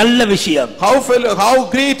எவ்வளவு நல்ல விஷயம். How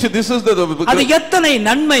great this is அது எத்தனை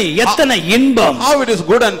நன்மை, எத்தனை இன்பம். how it is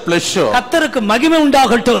good and pleasure. கர்த்தருக்கு மகிமை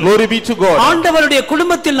உண்டாகட்டும். Glory be to God. ஆண்டவருடைய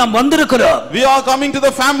குடும்பத்தில் நாம் வந்திருக்கிறோம். We are coming to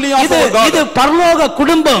the family of our God. இது பரலோக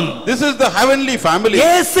குடும்பம். This is the heavenly family.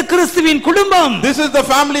 இயேசு கிறிஸ்துவின் குடும்பம். This is the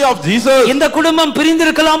family of Jesus. இந்த குடும்பம்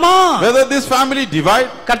பிரிந்திருக்கலாமா? Whether this family divide.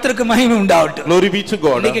 கர்த்தருக்கு மகிமை உண்டாகட்டும். Glory be to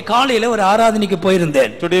God. இன்னைக்கு காலையில ஒரு ஆராதனைக்கு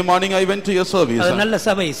போயிருந்தேன். Today morning I went to your service. அது நல்ல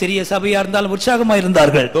சபை, சிறிய சபையா இருந்தாலும் உற்சாகமா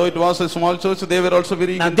இருந்தார்கள். Though it was a small church, they were also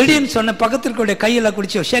very. நான் திடீர்னு சொன்ன பக்கத்துல கூட கையில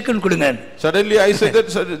குடிச்சு ஷேக்கன் கொடுங்க. Suddenly I said that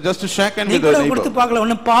just to shake hand with the neighbor. கொடுத்து பார்க்கல,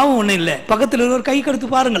 ஒண்ணும் பாவம் ஒண்ணும் இல்ல. பக்கத்துல ஒரு கை கொடுத்து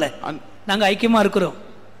பாருங்களேன். நாங்க ஐக்கியமா இருக்கிறோம்.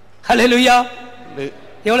 ஹல்லேலூயா.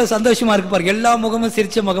 எவ்வளவு சந்தோஷமா இருக்கு பாருங்க. எல்லா முகமும்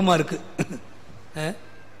சிரிச்ச முகமா இருக்கு.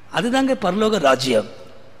 அதுதாங்க பரலோக ராஜ்யம்.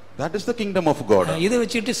 That is the kingdom of God. இதை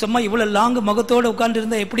வச்சிட்டு சும்மா இவ்வளவு லாங் முகத்தோட உட்கார்ந்து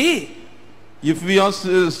இருந்தா எப்படி? If we are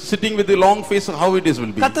sitting with the long face, how it is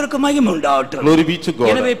will be. கர்த்தருக்கு மகிமை உண்டாகட்டும். Glory be to God.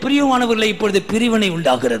 எனவே பிரியமானவர்களே, இப்பொழுது பிரிவினை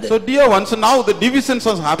உண்டாகிறது. So dear ones, now the divisions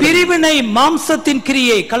are happening. பிரிவினை மாம்சத்தின்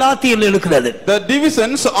கிரியை கலாத்தியரில் இருக்கிறது. The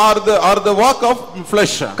divisions are the work of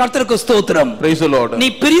flesh. கர்த்தருக்கு ஸ்தோத்திரம். Praise the Lord. நீ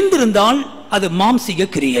பிரிந்திருந்தால் அது மாம்சிக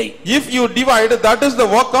கிரியை. If you divide, that is the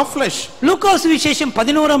work of flesh. லூக்கா சுவிசேஷம்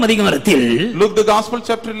 11ஆம் அதிகாரத்தில், look the gospel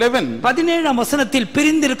chapter 11. 17ஆம் வசனத்தில்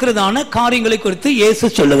பிரிந்திருக்கிறதான காரியங்களை குறித்து இயேசு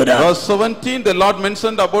சொல்லுகிறார். Verse 17, the Lord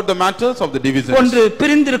mentioned about the matters of the divisions. ஒன்று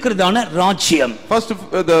பிரிந்திருக்கிறதான ராஜ்யம். First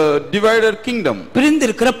the divided kingdom.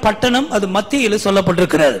 பிரிந்திருக்கிற பட்டணம், அது மத்தியில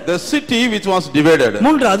சொல்லப்பட்டிருக்கிறது. The city which was divided.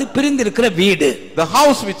 மூன்றாவது பிரிந்திருக்கிற வீடு. The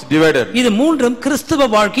house which divided. இது மூன்றும் கிறிஸ்தவ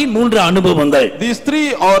வாழ்க்கையின் மூன்று அனுபவங்கள். These three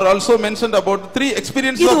are also mentioned about three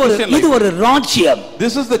experiences of Christian life. இது ஒரு ராஜ்யம்.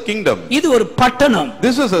 This is the kingdom. இது ஒரு பட்டணம்.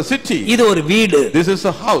 This is a city. இது ஒரு வீடு. This is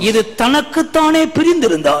a house. இது தனக்குத்தானே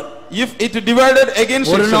பிரிந்திருந்தால், if it divided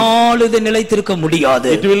against ஒரு நாள் இது நிலைத்திருக்க முடியாது.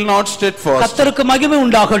 it will not stand fast. கர்த்தருக்கு மகிமை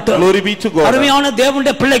உண்டாகட்டும். Glory be to God. அருமையான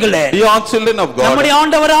தேவனுடைய பிள்ளைகளே, dear children of God, நம்முடைய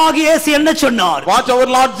ஆண்டவராகிய இயேசு என்ன சொன்னார்? what our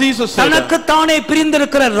Lord Jesus said. தனக்குத்தானே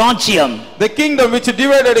பிரிந்திருக்கிற ராஜ்யம், the kingdom which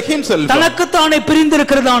divided himself. தனக்குத்தானே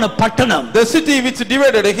பிரிந்திருக்கிறதான பட்டணம், the city which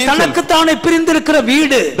divided himself. தனக்குத்தானே பிரிந்திருக்கிற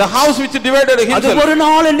வீடு, the house which divided himself. அது ஒரு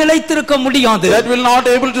நாள் நிலைத்திருக்க முடியாது. that will not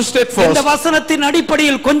able to stand fast. இந்த வசனத்தின்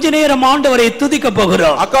அடிப்படையில் கொஞ்ச நேரம் ஆண்டவரை துதிக்க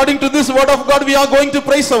போகிறோம். according to this word of God, we are going to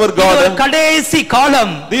praise our God. கடைசி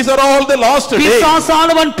காலம். these are all the last days.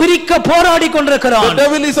 பிசாசானவன் பிரிக்க போராடி கொண்டிருக்கிறான். the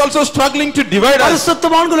devil is also struggling to divide us.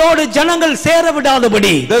 பரிசுத்தவான்களோடு ஜனங்கள் சேர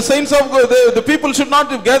விடாதபடி, the saints of God, the people should not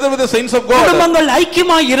gather with the saints of God. குடும்பங்கள்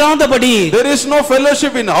ஐக்கியமாய் இராதபடி, there is no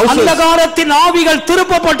fellowship in houses. அந்தகாரத்தின் ஆவிகள்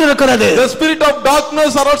திருப்பப்பட்டிருக்கிறது. the spirit of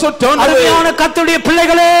darkness are also turned away. அருமையான கர்த்தருடைய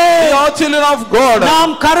பிள்ளைகளே, we are children of God.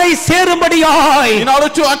 நாம் கரை சேரும்படியாய், in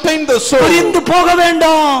order to attain the soul, பிரிந்து போக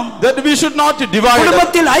வேண்டாம். that we should not divide.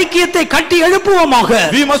 குடும்பத்தில் ஐக்கியத்தை கட்டி எழுப்புவோமாக.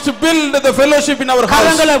 we must build the fellowship in our house.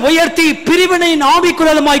 கரங்களை உயர்த்தி பிரிவினையின்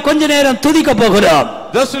ஆவிக்குரலுமாய் கொஞ்ச நேரம் துதிக்க போகிறோம்.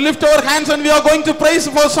 just lift our hands and we are going to praise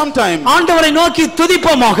for some time. ஆண்டவரை நோக்கி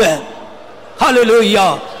துதிப்போமாக. ஹல்லேலூயா.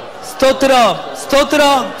 ஸ்தோத்திரம்,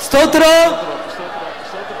 ஸ்தோத்திரம், ஸ்தோத்திரம்.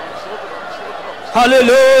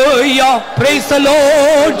 ஹல்லேலூயா. praise the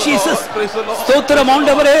Lord Jesus. ஸ்தோத்திரம்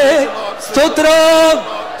ஆண்டவரே. ஸ்தோத்திரம்,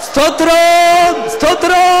 ஸ்தோத்திரம்,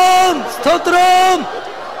 ஸ்தோத்திரம், ஸ்தோத்திரம்.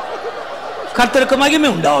 கர்த்தருக்கு மகிமை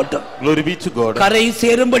உண்டாகட்டும். glory be to God. கரை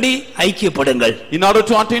சேரும்படி ஐக்கியப்படுங்கள். in order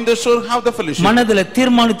to attain the soul, have the fellowship. மனதில்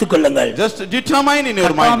தீர்மானித்துக் கொள்ளுங்கள். just determine in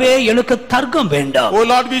your mind. கர்த்தாவே, எனக்கு தர்க்கம் வேண்டாம். oh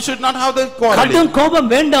Lord, we should not have the quarrel. கடும் கோபம்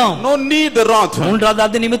வேண்டாம். no need the wrath. மூன்றாவது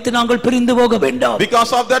அது நிமித்தம் நாங்கள் பிரிந்து போக வேண்டாம்.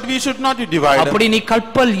 because of that we should not divide. அப்படி நீ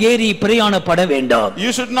கப்பல் ஏறி பிரயாணப்பட வேண்டாம்.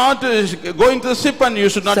 you should not go into the ship and you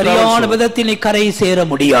should not சரியான விதத்தில் நீ கரை சேர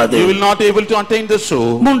முடியாது. you will not able to attain the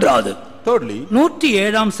soul. மூன்றாவது, thirdly,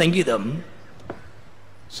 107ஆம் சங்கீதம்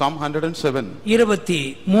Psalm 107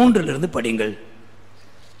 23 படிங்கள்.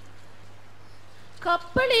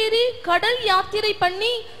 கப்பல் ஏறி கடல் யாத்திரை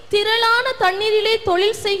பண்ணி திரளான தண்ணீரிலே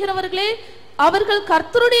தொழில் செய்கிறவர்களே, அவர்கள்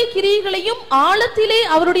கர்த்தருடைய கிரியைகளையும் ஆழத்திலே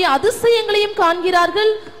அவருடைய அதிசயங்களையும்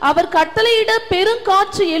காண்கிறார்கள். அவர் கட்டளையிட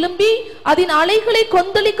பெருங்காற்று எழும்பி அதன் அலைகளை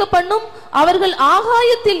கொந்தளிக்க பண்ணும். அவர்கள்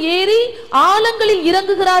ஆகாயத்தில் ஏறி ஆழங்களில்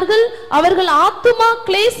இறங்குகிறார்கள். அவர்கள் ஆத்துமா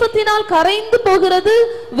கிளேசத்தினால் கரைந்து போகிறது.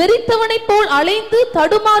 வெறித்தவனை போல் அலைந்து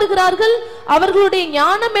தடுமாறுகிறார்கள். அவர்களுடைய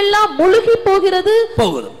ஞானம் எல்லாம் முழுகி போகிறது.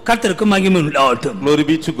 கர்த்தருக்கு மகிமை உண்டாகட்டும். glory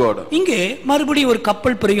be to God. இங்கே மறுபடியும் ஒரு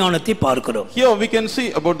கப்பல் பிரயாணத்தை பார்க்கிறோம். here we can see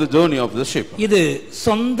about the journey of the ship. இது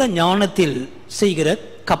சொந்த ஞானத்தில் செய்கிற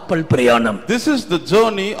கப்பல் பிரயாணம். this is the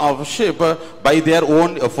journey of ship by their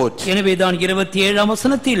own effort. எனவே தான் 27ஆம்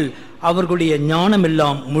வசனத்தில் அவர்களுடைய ஞானம்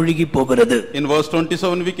எல்லாம் மூழ்கி போகிறது. In verse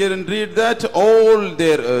 27 we can read that all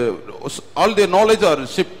their knowledge are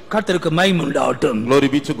ship. கர்த்தருக்கு மகிமை உண்டாகட்டும்.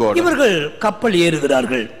 Glory be to God. இவர்கள் கப்பல்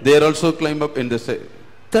ஏறுகிறார்கள். They also climb up in the sea.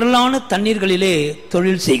 திரளான தண்ணீர்களிலே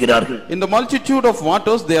தொழில் செய்கிறார்கள். In the multitude of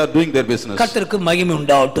waters they are doing their business. கர்த்தருக்கு மகிமை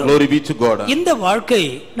உண்டாகட்டும். Glory be to God. இந்த வாழ்க்கை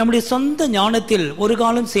நம்முடைய சொந்த ஞானத்தில் ஒரு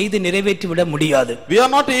காலம் செய்து நிறைவேற்றி விட முடியாது. We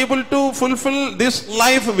are not able to fulfill this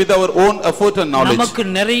life with our own effort and knowledge. நமக்கு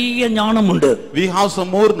நிறைய ஞானம் உண்டு. We have some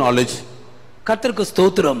more knowledge. கர்த்தருக்கு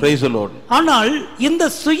ஸ்தோத்திரம். Praise the Lord. ஆனால் இந்த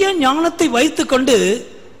சுய ஞானத்தை வைத்துக்கொண்டு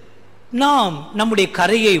நாம் நம்முடைய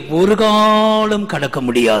கரையை ஒரு காலம் கடக்க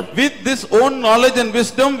முடியாது. With this own knowledge and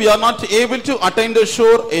wisdom we are not able to attain the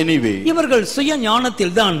shore anyway. இவர்கள் சுய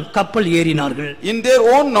ஞானத்தில் தான் கப்பல் ஏறினார்கள். In their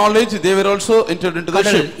own knowledge they were also entered into the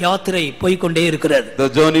ship. யாத்திரை போய் கொண்டே இருக்கிறது. The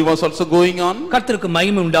journey was also going on. கர்த்தருக்கு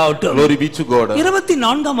மகிமை உண்டாகட்டும். Glory be to God.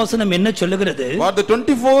 24ஆம் வசனம் என்ன சொல்லுகிறது? What the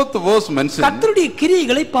 24th verse mentions. கர்த்தருடைய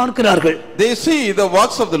கிரியைகளை பார்க்கிறார்கள். They see the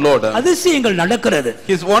works of the Lord. அதிசயங்கள் நடக்கிறது.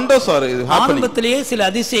 His wonders are happening. ஆரம்பத்திலேயே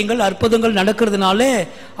சில அதிசயங்கள் அற்புதங்கள் நடக்கிறதுனால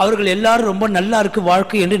அவர்கள் எல்லாரும் ரொம்ப நல்லா இருக்கு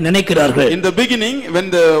வாழ்க்கை என்று நினைக்கிறார்கள். In the beginning when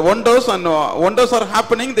the wonders are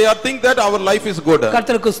happening they are think that our life is good.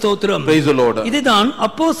 கர்த்தருக்கு ஸ்தோத்திரம். Praise the Lord. இதுதான்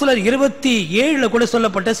அப்போஸ்தலர் 27ல கூட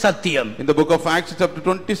சொல்லப்பட்ட சத்தியம். In the book of Acts chapter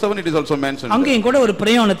 27 it is also mentioned. அங்கேயும் கூட ஒரு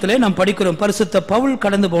பிரயாணத்திலே நாம் படிக்கிறோம் பரிசுத்த பவுல்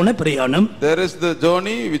கடந்து போன பிரயாணம். There is the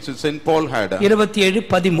journey which Saint Paul had.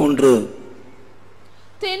 27:13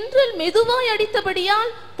 தென்றல் மெதுவாய் அடித்தபடியால்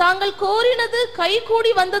தாங்கள் கோரினது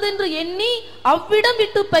கைகூடி வந்ததென்று எண்ணி அவ்விடம்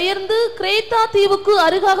விட்டு பெயர்ந்து கிரேத்தா தீவுக்கு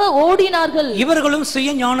அருகாக ஓடினார்கள். இவர்களும்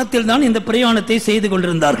சுய ஞானத்தில் தான் இந்த பிரயாணத்தை செய்து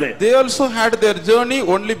கொண்டிருந்தார்கள். They also had their journey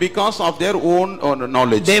only because of their own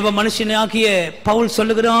knowledge. தேவ மனுஷனாகிய பவுல்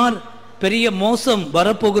சொல்லுகிறார் பெரிய மோசம்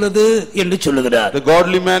வரப்போகிறது என்று சொல்லுகிறார். The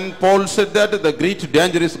godly man Paul said that the great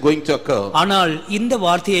danger is going to occur. ஆனால் இந்த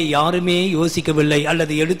வார்த்தையை யாருமே யோசிக்கவில்லை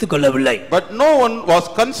அல்லது எடுத்துக்கொள்ளவில்லை. But no one was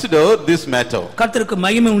considered this matter. கர்த்தருக்கு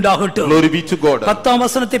மகிமை உண்டாகட்டும். Glory be to God. 10ஆம்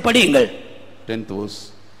வசனத்தை படியுங்கள். 10th verse.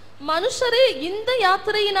 மனுஷரே இந்த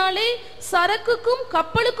யாத்திரையினாலே சரக்குக்கும்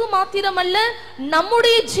கப்பலுக்கும் மாத்திரமல்ல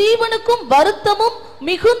நம்முடைய ஜீவனுக்கும் வருத்தமும்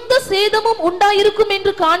மிகுந்த சேதமும் உண்டாயிருக்கும்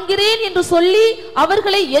என்று காண்கிறேன் என்று சொல்லி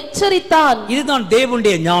அவர்களை எச்சரித்தான். இதுதான்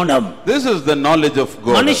தேவனுடைய ஞானம். This is the knowledge of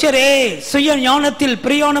God. மனுஷரே சுய ஞானத்தில்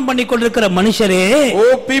பிரயாணம் பண்ணி கொண்டிருக்கிற மனுஷரே,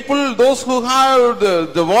 oh people, those who have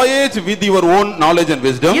the voyage with your own knowledge and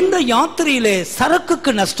wisdom, இந்த யாத்திரையிலே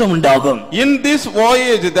சரக்குக்கு நஷ்டம் உண்டாகும். in this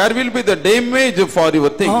voyage there will be the damage for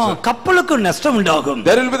your things. கப்பலுக்கு நஷ்டம் உண்டாகும்.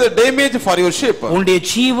 There will be the damage for your ship. உன்னுடைய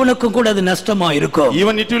ஜீவனுக்கு கூட அது நஷ்டமா இருக்கும்.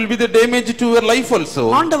 Even it will be the damage to your life also.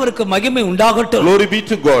 ஆண்டவருக்கு மகிமை உண்டாகட்டும். Glory be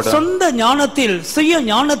to God. சொந்த ஞானத்தில் சுய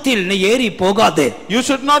ஞானத்தில் நீ ஏறி போகாதே. You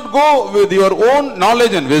should not go with your own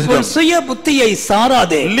knowledge and wisdom. சுய புத்தியை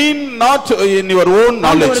சாராதே. Lean not in your own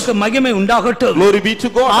knowledge. ஆண்டவருக்கு மகிமை உண்டாகட்டும். Glory be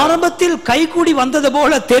to God. ஆரம்பத்தில் கைகூடி வந்தது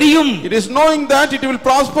போல தெரியும். It is knowing that it will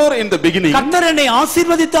prosper in the beginning. கர்த்தர் என்னை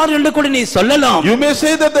ஆசீர்வதித்தார் என்று கூட நீ சொல்லலாம். You may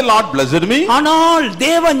say that the Lord blessed me. ஆனால்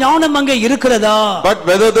தேவ ஞானம் அங்கே இருக்கிறதா? But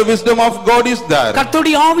whether the wisdom of God is there.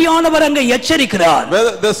 கர்த்தருடைய ஆவியானவர் அங்கே எச்சரிக்கிறார்.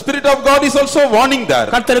 Whether the spirit of God is also warning there.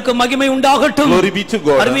 கர்த்தருக்கு மகிமை உண்டாகட்டும். Glory be to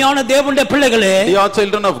God. அருமையான தேவனுடைய பிள்ளைகளே, dear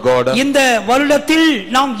children of God, இந்த வருடத்தில்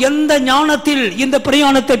நாம் எந்த ஞானத்தில் இந்த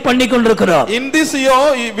பிரயாணத்தை பண்ணி கொண்டிருக்கிறோம்? in this year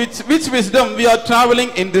which wisdom we are traveling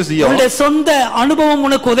in this year? உங்களுடைய சொந்த அனுபவம்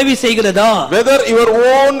உனக்கு உதவி செய்கிறதா? Whether your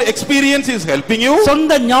own experience is helping you?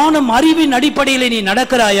 சொந்த ஞானம் அறிவின் அடிப்படையில் நீ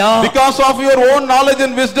நடக்கிறாயா? Because of your own knowledge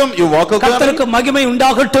and wisdom you walk according. கர்த்தருக்கு மகிமை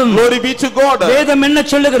உண்டாகட்டும். Glory be to God. வேதம் என்ன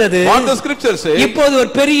சொல்லுகிறது? What the scripture says? இப்போது ஒரு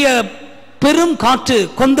பெரிய பெரும் காற்று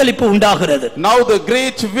கொந்தளிப்பு உண்டாகிறது. Now the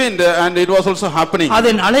great wind and it was also happening.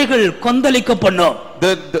 அதன் அலைகள் கொந்தளிக்க பண்ணும்.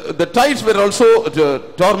 The tides were also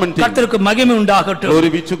tormenting. கர்த்தருக்கு மகிமை உண்டாகட்டும்.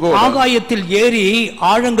 Glory be to God. ஆகாயத்தில் ஏறி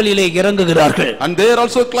ஆழங்களிலே இறங்குகிறார்கள். And they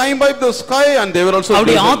also climbed up the sky and they were also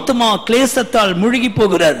அவருடைய ஆத்மா கிளேசத்தால் முழுகி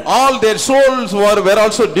போகிறது. all their souls were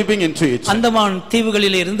also dipping into it. Andaman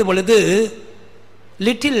தீவுகளிலே இருந்த பொழுது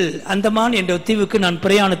லிட்டில் அந்தமான் என்ற தீவுக்கு நான்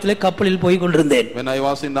பிரயாணத்திலே கப்பலில் போய் கொண்டிருந்தேன். When I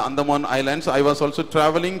was in the Andaman Islands I was also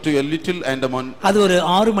traveling to a little Andaman. அது ஒரு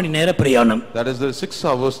 6 மணி நேர பிரயாணம். That is the 6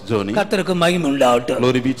 hours journey. கர்த்தருக்கு மகிமை உண்டாகட்டும்.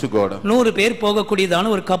 Glory be to God. 100 பேர் போகக்கூடியதான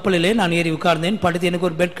ஒரு கப்பலிலே நான் ஏறி உட்கார்ந்தேன். படுத்து எனக்கு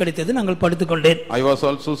ஒரு பெட் கிடைத்தது. நாங்கள் படுத்துக்கொண்டேன். I was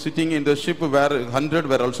also sitting in the ship where 100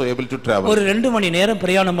 were also able to travel. ஒரு 2 மணி நேரம்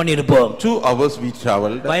பிரயாணம் பண்ணி இருப்போம். 2 hours we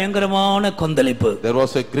traveled. பயங்கரமான கொந்தளிப்பு. There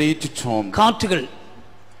was a great storm.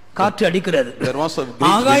 காற்று அடிக்கிறது. There was a great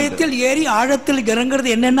ஆகாயத்தில் ஏறி ஆழத்தில் இறங்குறது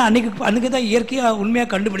என்னன்னா அன்னைக்கு தான் இயற்கையா உண்மையா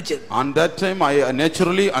கண்டுபிடிச்சது. On that time I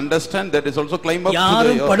naturally understand that is also climb up to the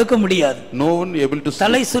யாரும் படுக்க முடியாது. no one able to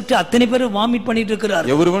தலை சுற்றி அத்தனை பேர் வாமிட் பண்ணிட்டு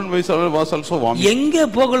இருக்காங்க. everyone was also vomiting. எங்க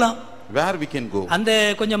போகலாம்? where we can go. அந்த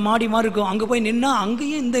கொஞ்சம் மாடி மாதிரி இருக்கும், அங்க போய் நின்னா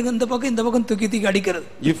அங்கேயும் இந்த பக்கம் தூக்கி அடிக்கிறது.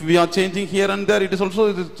 If we are changing here and there, it is also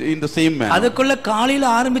in the same manner. அதுக்குள்ள காலையில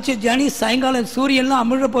ஆரம்பிச்ச ஜர்னி சாயங்காலம் சூரியன்லாம்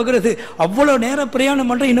அமிழ போகிறது. அவ்வளவு நேரம் பிரயாணம்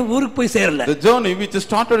பண்ற இன்னும் ஊருக்கு போய் சேரல. The journey which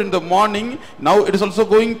started in the morning, now it is also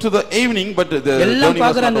going to the evening, but the journey எல்லாம் was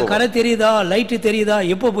பாக்குறாங்க, not over. கரை தெரியுதா, லைட் தெரியுதா,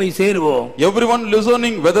 எப்போ போய் சேருவோம். Everyone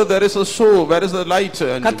listening whether there is a show, where is the light.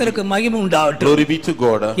 கர்த்தருக்கு மகிமை உண்டாகட்டும். Glory be to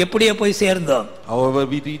God. எப்படியே போய் சேர்ந்தோம். However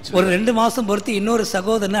we reach. ஒரு 2 மாசம் பொறுத்து இன்னொரு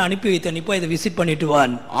சகோதரனை அனுப்பி வைத்தேன், இப்போ இதை விசிட் பண்ணிட்டு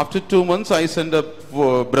வான். After 2 months I sent a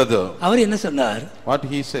brother. அவர் என்ன சொன்னார்? What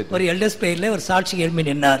he said? ஒரு எல்டர்ஸ் பிரேயர்ல ஒரு சாட்சி எழுப்பி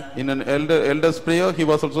நின்னார். In an elder's prayer he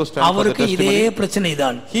was also standing for the அவருக்கு இதே testimony. பிரச்சனை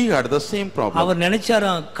தான். He had the same problem. அவர்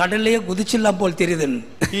நினைச்சாராம் கடல்லையே குதிச்சிடலாம் போல் தெரியுதுன்னு.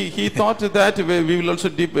 He thought that we will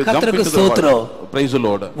also jump கர்த்தருக்கு into the water. ஸ்தோத்திரம். Praise the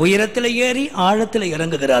Lord. உயரத்தில் ஏறி ஆழத்தில்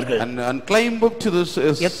இறங்குகிறார்கள். And climb up to this.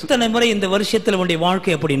 எத்தனை முறை இந்த வருஷத்துல உன்னுடைய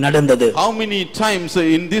வாழ்க்கை அப்படி நடந்தது? How many times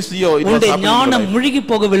in this year it was உன்னுடைய happening? ஞானம் முழுகி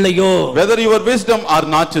போகவில்லையோ? Whether your wisdom are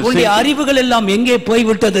not உன்னுடைய அறிவுகள் எல்லாம் எங்கே போய்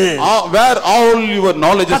விட்டது? where all your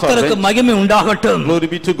knowledge is. கர்த்தருக்கு மகிமை உண்டாகட்டும். Glory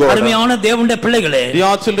be to God. அருமையான தேவனுடைய பிள்ளைகளே,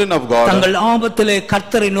 Dear children of God, தங்கள் ஆபத்திலே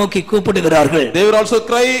கர்த்தரை நோக்கி கூப்பிடுகிறார்கள். they will also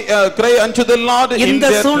cry unto the Lord in இந்த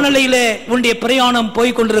their சூழ்நிலையிலே உன்னுடைய பிரயாணம்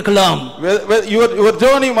போய் கொண்டிருக்கலாம். your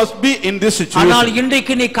journey must be in this situation. ஆனால்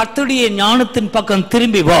இன்றைக்கு நீ கர்த்தருடைய ஞானத்தின் பக்கம்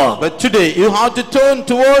திரும்பி வா. But today you have to turn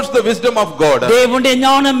towards the wisdom of God. தேவனுடைய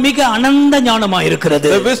ஞானம் மிக அனந்த ஞானமாய் இருக்கிறது.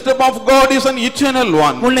 The wisdom of God is an eternal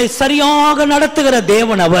one. உன்னை சரியாக நடத்துகிற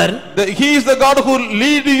தேவன் அவர். He is the God who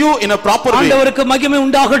lead you in a proper way. ஆண்டவருக்கு மகிமை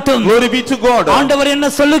உண்டாகட்டும். Glory be to God. ஆண்டவர் என்ன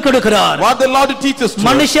சொல்லிக் கொடுக்கிறார்? What the Lord teaches to us.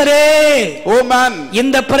 மனுஷரே, Oh man,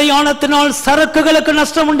 இந்த பிரயாணத்தினால் சரக்குகளுக்கு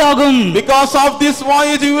நஷ்டம் உண்டாகும். because of this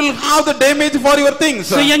voyage you will have the damage for your things.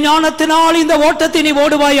 சுய ஞானத்தினால் இந்த ஓட்டத்தை நீ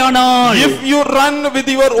ஓடுவாயானால், If you run with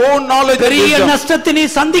your own knowledge and பெரிய wisdom, நஷ்டத்தை நீ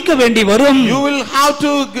சந்திக்க வேண்டி வரும். you will have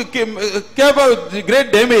to have a great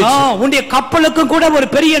damage. உன்னுடைய கப்பலுக்கும் கூட ஒரு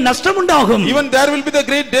பெரிய நஷ்டம் உண்டாகும். Even there will be the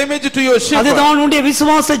great damage to your ship. அதுதான் உன்னுடைய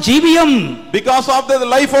விசுவாச ஜீவியம். Because of the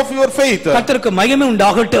life of your faith. கர்த்தருக்கு மகிமை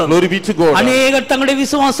உண்டாகட்டும். Glory be to God. அநேகர் தங்களுடைய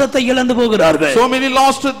விசுவாசத்தை இழந்து போகிறார்கள். So many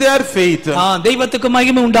lost their faith. தெய்வத்துக்கு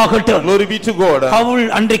மகிமை உண்டாகட்டும். Glory be to God. Pavul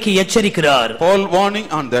அன்றைக்கு எச்சரிக்கிறார். Paul warning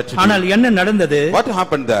on that day. ஆனால் என்ன நடந்தது? What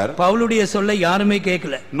happened there? பவுலுடைய சொல்லை யாருமே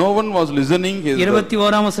கேட்கல. No one was listening his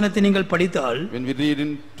 21ஆம் வசனத்தை நீங்கள் படித்தால், when we read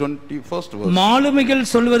in 21st verse, மாலுமிகள்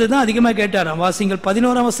சொல்வதுதான் அதிகமா கேட்டாராம். வாசிங்கள்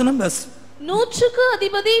 11ஆம் வசனம். நூற்றுக்கு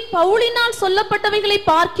அதிபதி பவுலினால் சொல்லப்பட்டவைகளை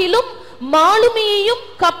பார்க்கிலும் மாலுமியையும்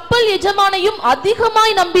கப்பல் எஜமானையும்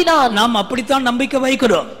அதிகமாய் நம்பினார். நாம் அப்படித்தான் நம்பிக்கை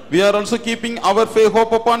வைக்கிறோம். we are also keeping our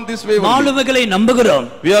hope upon this way only. மாலுமிகளை நம்புகிறோம்.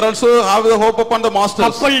 we are also have the hope upon the masters.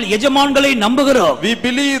 கப்பல் எஜமான்களை நம்புகிறோம். we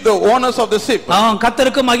believe the owners of the ship.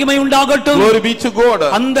 கர்த்தருக்கு மகிமை உண்டாகட்டும். Glory be to God.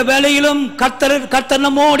 அந்த வேளையிலும் கர்த்தர்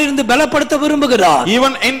நம்மோடு இருந்து பலப்படுத்த விரும்புகிறார்.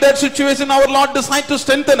 even in that situation our Lord decides to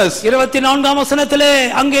strengthen us. 24ஆம் வசனத்திலே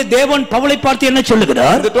அங்கே தேவன் பவுலை பார்த்து என்ன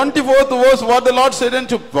சொல்லுகிறார்? The 24th verse, what the Lord said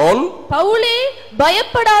unto Paul, பவுலே,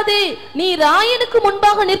 பயப்படாதே, நீ ராயனுக்கு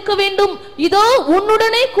முன்பாக நிற்க வேண்டும். இதோ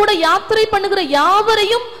உன்னுடனே கூட யாத்திரை பண்ணுகிற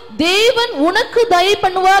யாவரையும் தேவன் உனக்கு தயை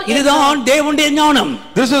பண்ணுவார். இதுதான் தேவனுடைய ஞானம்.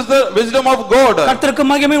 this is the wisdom of God. கர்த்தருக்கு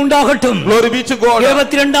மகிமை உண்டாகட்டும். Glory be to God.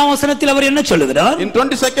 22ஆம் வசனத்தில் அவர் என்ன சொல்லுகிறார்? in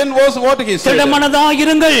 22nd verse what he said, திடமனதாய்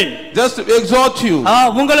இருங்கள், just exhort you,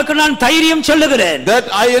 உங்களுக்கு நான் தைரியம் சொல்லுகிறேன், that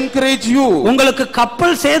I encourage you. உங்களுக்கு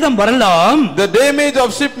கப்பல் சேதம் வரலாம், the damage of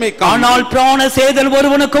ship may come, ஆனால் பிராண சேதம்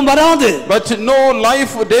ஒருவனுக்கும் வராது. but no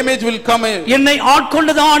life damage will come. என்னை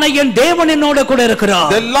ஆட்கொண்டதான என் தேவன் என்னோட கூட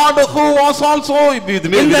இருக்கிறார். the Lord who was also with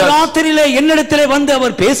me, இந்த ராத்திரியிலே என்னிடத்திலே வந்து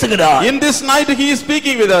அவர் பேசுகிறார். in this night he is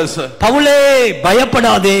speaking with us. பவுலே,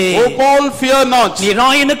 பயப்படாதே, oh Paul, fear not, நீ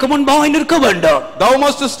ராயனுக்கு முன்பாக நிற்க வேண்டும். thou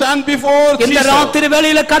must stand before இந்த Caesar. ராத்திரி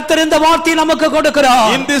வேளையிலே கர்த்தர் இந்த வார்த்தையை நமக்கு கொடுக்கிறார்.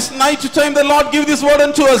 in this night time the Lord give this word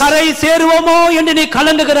unto us. கரை சேருவோமோ என்று நீ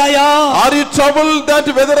கலங்குகிறாயா? are you troubled that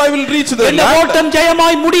whether I will reach the இந்த land? ஓட்டம்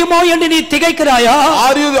ஜெயமாய் முடியுமோ என்று நீ திகைக்கிறாயா?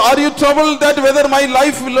 are you troubled that whether my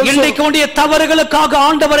life will also, இன்றைக்கு உன்னுடைய தவறுகளுக்காக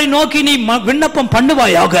ஆண்டவரை நோக்கி நீ விண்ணப்பம்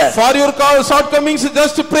பண்ணுவாயாக. for your shortcomings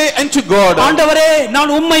just pray unto God. ஆண்டவரே,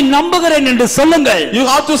 நான் உம்மை நம்புகிறேன் என்று சொல்லுங்கள். you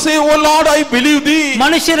have to say, oh Lord, I believe thee.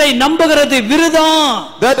 மனுஷரை நம்புகிறது விருதா.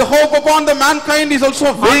 that hope upon the mankind is also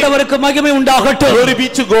vain. ஆண்டவருக்கு மகிமை உண்டாகட்டும். Glory be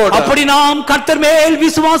to God. அப்படி நாம் கர்த்தர் மேல்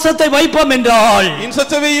விசுவாசத்தை வைப்போம் என்றால், in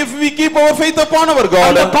such a way if we keep our faith upon our God,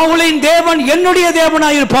 அந்த பவுலின் தேவன் என்னுடைய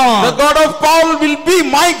தேவனாய் இருப்பான். the God of Paul will be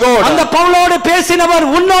my God. அந்த பவுலோடு பேசினவர்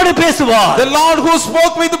உன்னோடு பேசுவார். the Lord who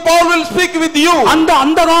spoke with Paul will speak with you. அந்த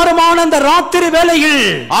அந்தகாரமான அந்த ராத்திரி வேளையில்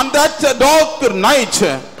on that dark night,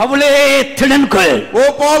 பவுலே திடன்கொள், O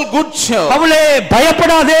Paul, good cheer. பவுலே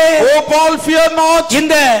பயப்படாதே, O Paul, fear not.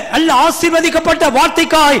 இந்த அல்ல ஆசீர்வதிக்கப்பட்ட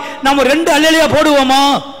வார்த்தைக்காய் நாம 2 அல்லேலூயா போடுவோமா?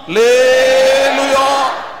 Hallelujah,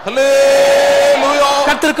 hallelujah.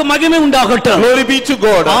 கர்த்தருக்கு மகிமை உண்டாகட்டும். Glory be to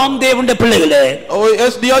God. ஆம் தேவனுடைய பிள்ளைகளே, Oh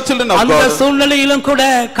yes, dear children of அந்த God. சூழ்நிலையிலும் கூட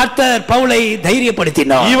கர்த்தர் பவுலை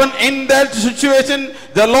தைரியப்படுத்தினார். Even in that situation,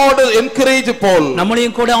 the Lord encouraged Paul.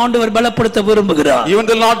 நம்மளையும் கூட ஆண்டவர் பலப்படுத்த விரும்புகிறார். Even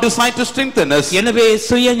the Lord decides to strengthen us. எனவே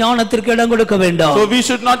சுய ஞானத்திற்கு இடம் கொடுக்க வேண்டாம். So we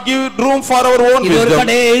should not give room for our own இது ஒரு wisdom.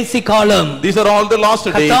 கடைசி காலம். These are all the last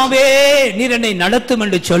days. கர்த்தாவே நீர் என்னை நடத்தும்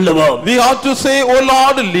என்று சொல்லுவோம். We have to say, O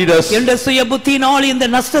Lord, lead us. என்ற சுய புத்தியினால் இந்த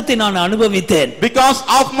நஷ்டத்தை நான் அனுபவித்தேன். Because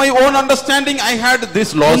of my own understanding, I had this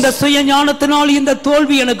loss. இந்த சுய ஞானத்தினால் இந்த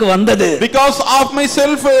தோல்வி எனக்கு வந்தது. Because of my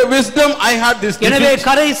self wisdom, I had this எனவே defeat.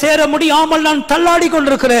 கரை சேர முடியாமல் நான் தள்ளாடி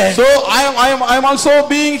கொண்டிருக்கிறேன். So I am also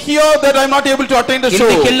being here that I am not able to attain the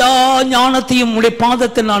shore. எல்லா ஞானத்தையும் உம்முடைய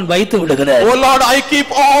பாதத்தில் நான் வைத்து விடுகிறேன். Oh Lord, I keep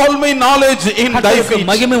all my knowledge in thy feet.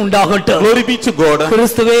 மகிமை உண்டாகட்டும். Glory be to God.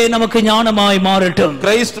 கிறிஸ்துவே நமக்கு ஞானமாய் மாறட்டும்.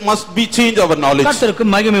 Christ must be change our knowledge. கர்த்தருக்கு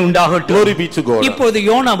மகிமை உண்டாகட்டும். Glory be to God. இப்போது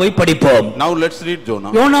யோனாவை படிப்போம். Now let's read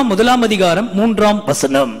Jonah. YONO 1 அதிகாரம் 3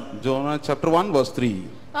 வசனம். Jonah chapter 1 verse 3.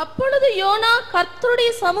 அப்பொழுது யோனா கர்த்தருடைய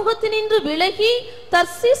சமூகத்தினின்று விலகி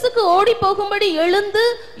தர்சீசுக்கு ஓடி போகும்படி எழுந்து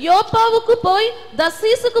யோப்பாவுக்கு போய்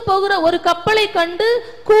தர்சீசுக்கு போகிற ஒரு கப்பலை கண்டு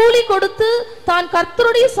கூலி கொடுத்து தான்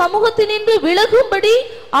கர்த்தருடைய சமூகத்தினின்று விலகும்படி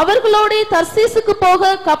அவர்களோட தர்சீசுக்கு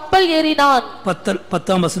போக கப்பல் ஏறினான்.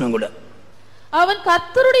 10 வசனம் கூட. அவன்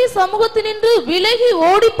கர்த்தருடைய சமூகத்தினின்று விலகி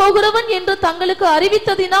ஓடி போகிறவன் என்று தங்களுக்கு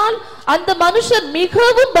அறிவித்ததினால் அந்த மனுஷர்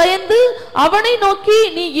மிகவும் பயந்து அவனை நோக்கி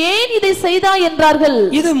நீ ஏன் இதை செய்தாய் என்றார்கள்.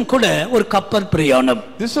 இதுவும் கூட ஒரு கப்பல் பிரயாணம்.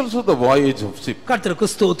 This is also the voyage of ship.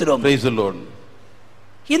 கர்த்தருக்கு ஸ்தோத்திரம். Praise the Lord.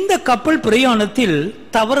 இந்த கப்பல் பிரயாணத்தில்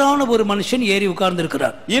தவறான ஒரு மனுஷன் ஏறி உட்கார்ந்து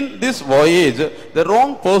இருக்கிறார். In this voyage, the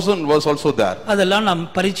wrong person was also there. அதெல்லாம்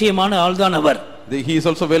நம் பரிச்சயமான ஆள்தான் அவர். He is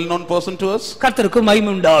also well known person to us. கர்த்தருக்கு மகிமை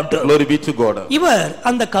உண்டாகட்டும். Glory be to God. இவர்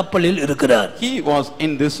அந்த கப்பலில் இருக்கிறார். He was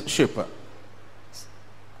in this ship.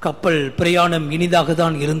 கப்பல் பிரயாணம் இனிதாக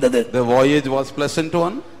தான் இருந்தது. The voyage was pleasant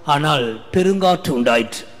one. ஆனால் பெருங்காற்று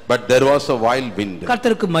உண்டாயிற்று. But there was a wild wind.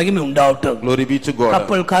 கர்த்தருக்கு மகிமை உண்டாகட்டும். Glory be to God.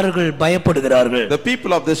 கப்பல்காரர்கள் பயப்படுகிறார்கள். The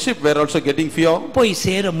people of the ship were also getting fear. போய்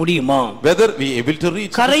சேர முடியுமா? Whether we able to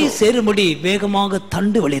reach கரை சேரும்படி வேகமாக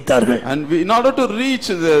தண்டு வலித்தார்கள். And in order to reach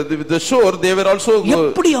the shore, they were also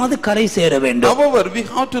எப்படியாவது கரை சேர வேண்டும். However, we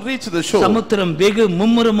have to reach the shore. சமுத்திரம் வெகு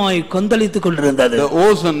மும்முரமாய் கொந்தளித்துக் கொண்டிருந்தது. The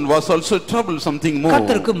ocean was also trouble something more.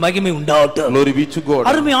 கர்த்தருக்கு மகிமை உண்டாகட்டும். Glory be to God.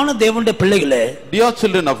 அருமையான தேவனுடைய பிள்ளைகளே, Dear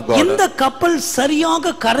children of God, இந்த கப்பல்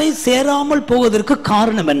சரியாக கரை சேராமல் போவதற்கு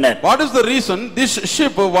காரணம் என்ன? what is the reason this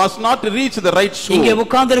ship was not reach the right shore? இங்கே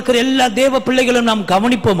உட்கார்ந்திருக்கிற எல்லா தேவ பிள்ளைகளும் நாம்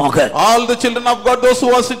கவனிப்போமாக. All the children of God, those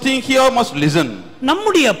who are sitting here, must listen.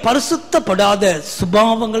 நம்முடைய பரிசுத்தப்படாத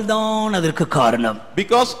சுபாவங்கள் தான் அதற்கு காரணம்.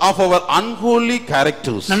 Because of our unholy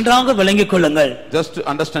characters. நன்றாக விளங்கிக் கொள்ளுங்கள். Just to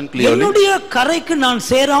understand clearly. என்னுடைய கரைக்கு நான்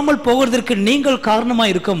சேராமல் போவதற்கு நீங்கள் காரணமா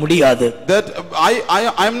இருக்க முடியாது. That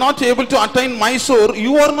I am not able to attain my shore,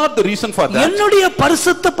 you are not the reason for that. என்னுடைய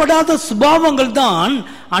பரிசுத்தப்படாத சுபாவங்கள் தான்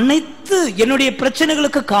அனைத்து என்னுடைய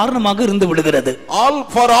பிரச்சனைகளுக்கு காரணமாக இருந்து விடுகிறது.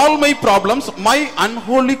 For all my problems, my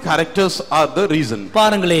unholy characters are the reason.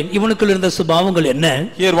 பாருங்களேன், இவனுக்குள் இருந்த சுபாவங்கள் என்ன?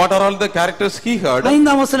 Here what are all the characters he had?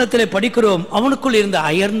 5ஆம் வசனத்திலே படிக்கிறோம், அவனுக்குள் இருந்த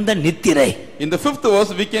அயர்ந்த நித்திரை. In the 5th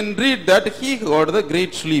verse we can read that he had the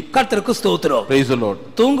great sleep. கர்த்தருக்கு ஸ்தோத்திரம். Praise the Lord.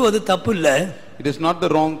 தூங்குவது தப்பு இல்ல. It is not the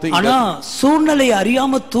wrong thing. ஆனா சூழ்நிலை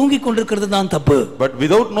அறியாம தூங்கி கொண்டிருக்கிறது தான் தப்பு. But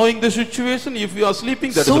without knowing the situation, if you are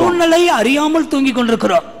sleeping, that is wrong. சூழ்நிலை அறியாமல் தூங்கி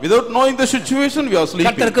கொண்டிருக்கிறோம். Without knowing the situation, we are sleeping.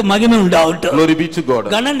 கர்த்தருக்கு மகிமை உண்டாகட்டும். Glory be to God.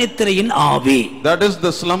 கன நித்திரையின் ஆவி. That is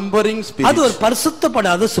the slumbering spirit. அது ஒரு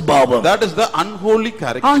பரிசுத்தப்படாத சுபாவம். That is the unholy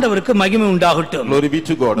character. ஆண்டவருக்கு மகிமை உண்டாகட்டும். Glory be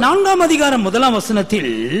to God. 4ஆம் அதிகாரம் 1ஆம்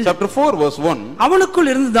வசனத்தில் Chapter 4 verse 1. அவனுக்குள்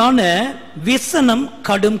இருந்ததான விசனம்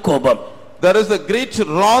கடும் கோபம். There is the great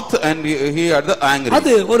wrath and he had the anger.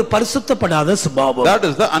 அது ஒரு பரிசுத்தப்படாத சுபாவம். That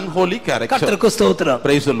is the unholy character. கர்த்தருக்கு ஸ்தோத்திரம்.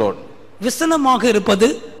 Praise the Lord. விசனமாக இருப்பது,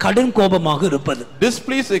 கடும் கோபமாக இருப்பது.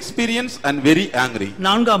 Displeased experience and very angry.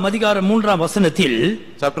 4ஆம் அதிகாரம் 3ஆம் வசனத்தில்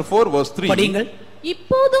Chapter 4 verse 3. படிங்கள்.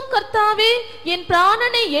 இப்போதும் கர்த்தாவே என்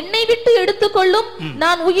பிராணனை என்னை விட்டு எடுத்துக்கொள்ளும்,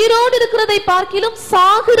 நான் உயிரோடு இருக்கிறதை பார்க்கிலும்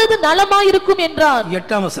சாகிறது நலமாயிருக்கும் என்றார்.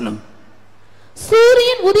 8ஆம் வசனம்.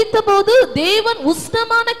 சூரியன் உதித்த போது தேவன்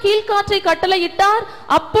உஷ்ணமான கீழ்காற்றை கட்டளையிட்டார்.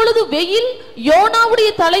 அப்பொழுது வெயில் யோனாவுடைய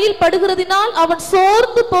தலையில் படுகிறதினால் அவன்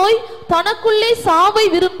சோர்ந்து போய் தனக்குள்ளே சாவை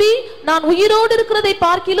விரும்பி நான் உயிரோடு இருக்கிறதை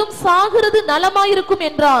பார்க்கிலும் சாகிறது நலமாயிருக்கும்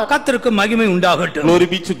என்றார். கர்த்தருக்கு மகிமை உண்டாகட்டும். Glory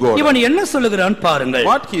be to God. இவன் என்ன சொல்லுகிறான் பாருங்கள்.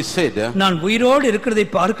 What he said, நான் உயிரோடு இருக்கிறதை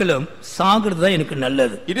பார்க்கிலும் சாகிறது தான் எனக்கு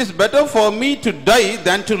நல்லது. it is better for me to die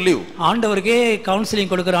than to live. ஆண்டவருக்கே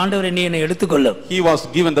counselling கொடுக்கிற ஆண்டவர் என்னை எடுத்துக்கொள்ளும். He was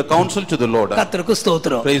given the counsel to the Lord. கர்த்தருக்கு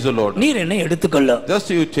ஸ்தோத்திரம். Praise the Lord. நீர் என்னை எடுத்துக்கொள்ளும். Just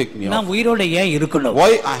you take me நான் off. உயிரோடு ஏன் இருக்கணும்?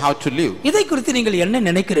 Why I have to live? இதை குறித்து நீங்கள் என்ன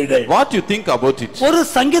நினைக்கிறீர்கள்? What you think about it? ஒரு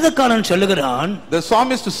சங்கீதக்காரன் சொல்லுகிறான், The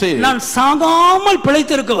psalmist say நான் சாகாமல்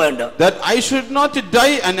பிழைத்திருக்க வேண்டும். that I should not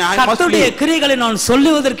die and I must கர்த்தருடைய live. கிரியைகளை நான்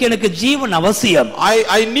சொல்லுவதற்கு எனக்கு ஜீவன் அவசியம்.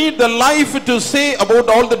 I need the life to say about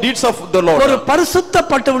all the deeds of the Lord. ஒரு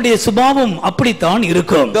பரிசுத்தப்பட்டவனுடைய சுபாவம் அப்படித்தான்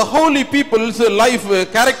இருக்கும். The holy people's life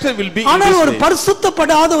character will be in ஆனால் ஒரு this way.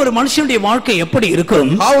 பரிசுத்தப்படாத ஒரு மனுஷனுடைய வாழ்க்கை எப்படி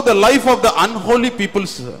இருக்கும்? How the life of the unholy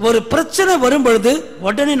people's, ஒரு பிரச்சனை வரும் பொழுது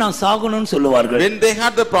உடனே நான் சாகணும்னு சொல்லுவார்கள். when they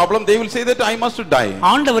had the problem they will say that I must die.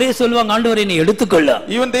 ஆண்டவரே சொல்லுவாங்க, ஆண்டவரே நீ எடுத்துக்கொள்ள.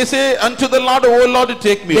 Even they say unto the Lord, oh Lord,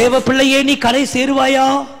 take me. தேவ பிள்ளையே நீ கரை சேருவாயா?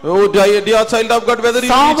 Oh dear child of God, whether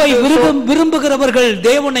you சாவை reach the soul. விரும்புகிறவர்கள்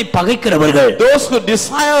தேவனை பகைக்கிறவர்கள். Those who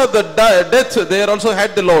desire the death, they also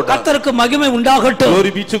had the Lord. கர்த்தருக்கு மகிமை உண்டாகட்டும்.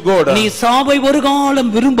 Glory be to God. நீ சாவை ஒரு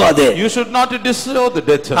காலம் விரும்பாதே. You should not desire the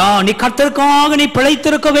death. நீ கர்த்தருக்காக நீ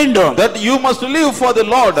பிழைத்திருக்க வேண்டும். That you must live for the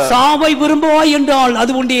Lord. சாவை விரும்புவாய் என்றால்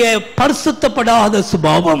அது உன்னுடைய பரிசுத்தப்படாத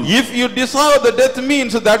சுபாவம். If you desire the death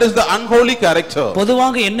means that is the unholy character.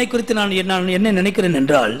 பொதுவாக என்னை குறித்து நான் என்ன நினைக்கிறேன்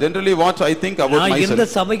என்றால், Generally what I think about நான் இருந்த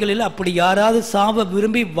myself. சபைகளில் அப்படி யாராவது சாவை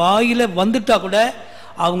விரும்பி வாயில வந்துட்டா கூட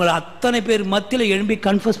அவங்கள அத்தனை பேர் மத்தியில எழும்பி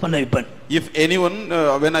கன்ஃபஸ் பண்ண வைப்பேன். If anyone,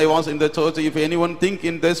 when I was in the church, if anyone think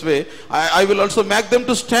in this way, I will also make them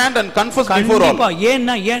to stand and confess before all. ஏன்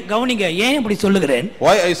கவனிங்க, ஏன் இப்படி சொல்லுகிறேன்?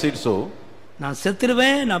 Why I said so? நான்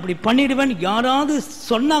செத்துருவேன், நான் அப்படி பண்ணிடுவேன் யாராவது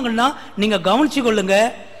சொன்னாங்கன்னா நீங்க கவனிச்சு கொள்ளுங்க,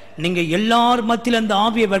 நீங்க எல்லார் மத்தியில அந்த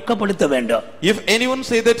ஆவியை வெட்கப்படுத்த வேண்டாம். If anyone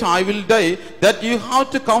say that I will die, that you have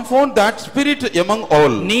to confound that spirit among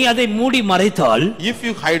all. நீ அதை மூடி மறைத்தால், If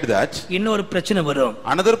you hide that, இன்னொரு பிரச்சனை வரும்.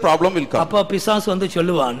 another problem will come. அப்ப பிசாசு வந்து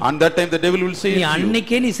சொல்லுவான், On that time the devil will say நீ to you,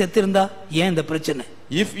 அன்னைக்கே நீ செத்திருந்தா ஏன் இந்த பிரச்சனை?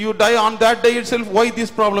 if you die on that day itself, why this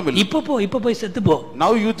problem will? இப்ப போய் செத்து போ. Now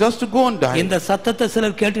you just go and die. இந்த சத்தத்தை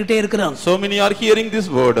சிலர் கேட்டுட்டே இருக்கிறாங்க. So many are hearing this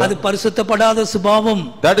word. அது பரிசுத்தப்படாத சுபாவம்.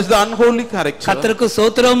 That is the unholy character. கர்த்தருக்கு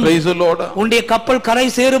ஸ்தோத்திரம். Praise the Lord. உன்னுடைய கப்பல் கரை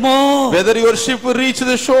சேருமோ? Whether your ship will reach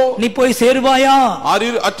the shore, நீ போய் சேருவாயா? are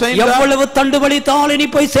you attain that? எவ்வளவு தண்டு வலித்தாலும் நீ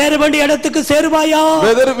போய் சேர வேண்டிய இடத்துக்கு சேருவாயா?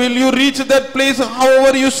 Whether will you reach that place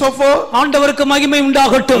however you suffer? ஆண்டவருக்கு மகிமை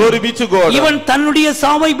உண்டாகட்டும். Glory be to God. இவன் தன்னுடைய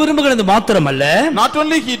சாவை விரும்புகிறது மாத்திரமல்ல, Not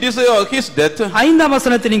only he desire his death. 5ஆம்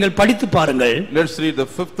வசனத்தை நீங்கள் படித்து பாருங்கள். Let's read the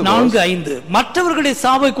 5th verse. 4:5 மற்றவர்களுடைய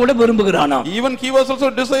சாவை கூட விரும்புகிறானாம். Even he was also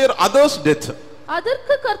desire others' death.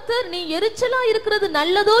 அதற்கு கர்த்தர், நீ எரிச்சலா இருக்கிறது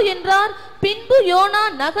நல்லதோ என்றார். பின்பு யோனா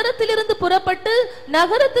நகரத்திலிருந்து புறப்பட்டு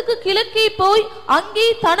நகரத்துக்கு கிழக்கே போய் அங்கே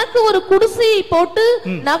தனக்கு ஒரு குடிசையை போட்டு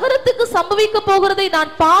நகரத்துக்கு சம்பவிக்க போகிறதை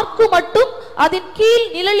நான் பார்க்கும் மட்டும் அதன் கீழ்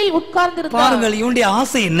நிழலில் உட்கார்ந்திருந்தார். பாருங்கள் இவனுடைய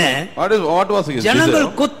ஆசை என்ன? What was his ஜனங்கள்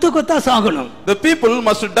desire? கொத்தா சாகணும். The people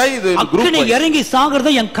must die in group அக்கினி wise. இறங்கி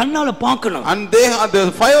சாகிறதை என் கண்ணால பார்க்கணும். And the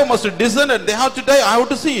fire must descend and they have to die. I have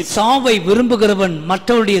to see it. சாவை விரும்புகிறவன்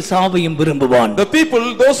மற்றவருடைய சாவையும் விரும்புவான். The people,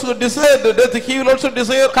 those who desire the death, he will also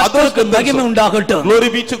desire others' கர்த்தருக்கு death. மகிமை உண்டாகட்டும். Glory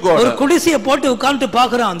be to God. ஒரு குடிசையை போட்டு உட்கார்ந்து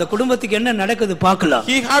பார்க்கறான், அந்த குடும்பத்துக்கு என்ன நடக்குது பார்க்கலாம்.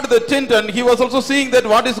 He had the tent and he was also seeing that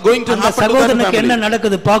what is going to அந்த happen to that சகோதரனுக்கு என்ன family.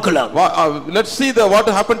 நடக்குது பார்க்கலாம். Let's see what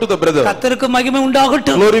happened to the brother. கர்த்தருக்கு மகிமை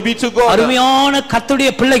உண்டாகட்டும். Glory be to God. அருமையான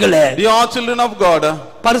கர்த்தருடைய பிள்ளைகளே, Dear children of God,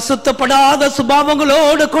 பரிசுத்தப்படாத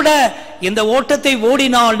சுபாவங்களோடு கூட இந்த ஓட்டத்தை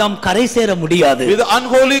ஓடினால் நாம் கரை சேர முடியாது. with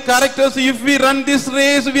unholy characters, if we run this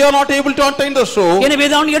race, we are not able to attain the shore. எனவே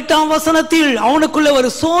தான் 8ஆம் வசனத்தில் அவனுக்குள்ள ஒரு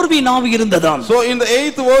சோர்வின் ஆவி இருந்ததாம். So in the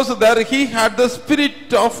 8th verse there he had the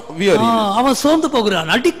spirit of weariness. அவன் சோர்ந்து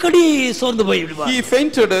போகிறான், அடிக்கடி சோர்ந்து போய் விடுவான். He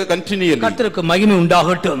fainted continually. கர்த்தருக்கு மகிமை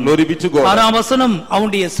உண்டாகட்டும். Glory be to God. 6ஆம் வசனம்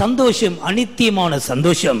அவனுடைய சந்தோஷம் அநித்தியமான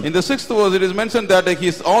சந்தோஷம். In the 6th verse it is mentioned that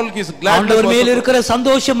all his gladness ஆண்டவர் மேல் was, இருக்கிற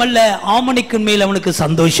சந்தோஷம் அல்ல, ஆமணிக்கின் மேல் அவனுக்கு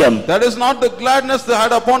சந்தோஷம். that is not the gladness that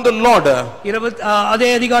had upon the Lord. அதே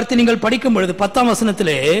அதிகாரத்தை நீங்கள் படிக்கும் பொழுது 10ஆம்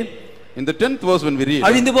வசனத்திலே, in the 10th verse when we read,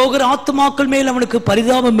 அழிந்து போகிற ஆத்துமாக்கள் மேல் அவனுக்கு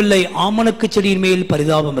பரிதாபம் இல்லை, ஆமணக்கு செடியின் மேல்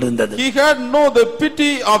பரிதாபம் இருந்தது. he had no the pity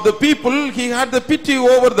of the people, he had the pity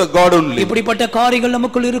over the God only. இப்படிப்பட்ட காரியங்கள்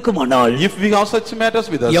நமக்குள் இருக்குமானால், If we have such matters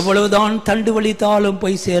with us, எவ்வளவுதான் தண்டு வலித்தாலும்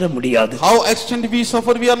போய் சேர முடியாது. how extent we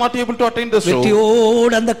suffer, we are not able to attain the shore.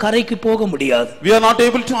 வெற்றியோடு அந்த கரைக்கு போக முடியாது. We are not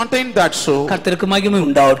able to attain that shore. கர்த்தருக்கு மகிமை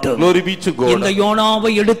உண்டாகட்டும். Glory be to God. இந்த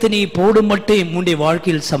யோனாவை எடுத்து நீ போடும் மட்டும் உன்னுடைய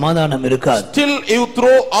வாழ்க்கையில் சமாதானம் இருக்காது. Still you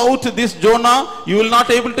throw out this Jonah, you will not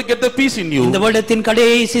able to get the peace in you. இந்த வருடத்தின்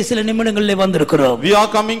கடைசி சில நிமிடங்களிலே வந்திருக்கிறோம். We are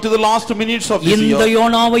coming to the last minutes of this year. இந்த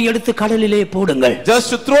யோனாவை எடுத்து கடலிலே போடுங்கள்.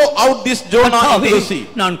 Just throw out this Jonah into the sea.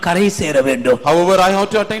 நான் கரை சேர வேண்டும். However, I have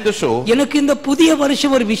to attain the shore. எனக்கு இந்த புதிய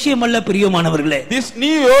வருஷம் ஒரு விஷயம் அல்ல பிரியமானவர்களே. This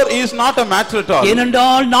new year is not a matter at all.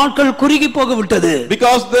 ஏனென்றால் நாட்கள் குறுகி போக விட்டது.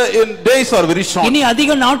 Because the days are very short. இனி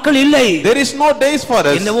அதிக நாட்கள் இல்லை. There is no days for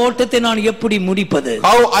us. இந்த ஓட்டத்தை நான் எப்படி முடிப்பது?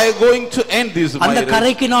 How I going to end this? அந்த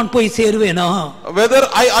கரைக்கு நான் போய் சேருவேனா? Whether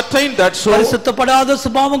I attain that shore. பரிசுத்தப்படாத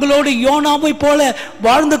சுபாவங்களோடு யோனாவை போல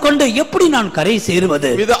வாழ்ந்து கொண்டு எப்படி நான் கரை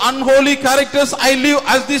சேருவது? With the unholy characters I live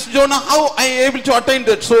as this Jonah, how I able to attain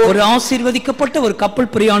that shore? ஒரு ஆசீர்வதிக்கப்பட்ட ஒரு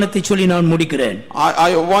கப்பல் பிரயாணத்தை சொல்லி நான் முடிக்கிறேன்.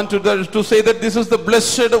 I want to say that this is the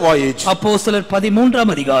blessed voyage. அப்போஸ்தலர்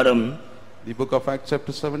 13ஆம் அதிகாரம், The book of Acts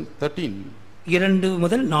chapter 7:13. 2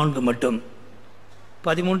 முதல் 4 மட்டும்.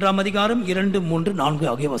 13ஆம் அதிகாரம் 2, 3, 4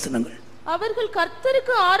 ஆகிய வசனங்கள். அவர்கள்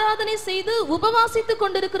கர்த்தருக்கு ஆராதனை செய்து உபவாசித்துக்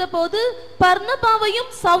கொண்டிருக்கிற போது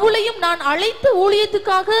பர்னபாவையும் சவுலையும் நான் அழைத்து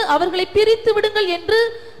ஊழியத்துக்காக அவர்களை பிரித்து விடுங்கள் என்று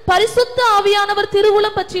பரிசுத்த ஆவியானவர்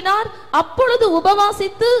திருவுளம் பற்றினார். அப்பொழுது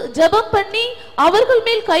உபவாசித்து ஜெபம் பண்ணி அவர்கள்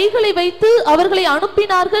மேல் கைகளை வைத்து அவர்களை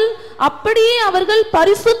அனுப்பினார்கள். அப்படியே அவர்கள்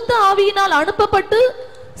பரிசுத்த ஆவியினால் அனுப்பப்பட்டு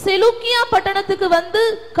செலூக்கியா பட்டணத்துக்கு வந்து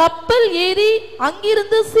கப்பல் ஏறி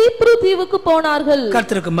அங்கிருந்து சீப்ரு தீவுக்கு போனார்கள்.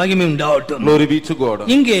 கர்த்தருக்கு மகிமை உண்டாகட்டும். Glory be to God.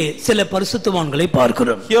 இங்கே சில பரிசுத்தவான்களை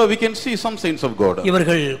பார்க்கிறோம். Here we can see some saints of God.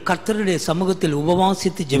 இவர்கள் கர்த்தருடைய சமூகத்தில்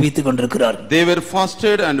உபவாசித்து ஜெபித்துக் கொண்டிருக்கிறார்கள். They were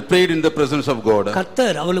fasted and prayed in the presence of God.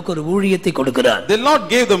 கர்த்தர் அவளுக்கு ஒரு ஊழியத்தை கொடுக்கிறார். The Lord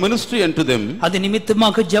gave the ministry unto them. அது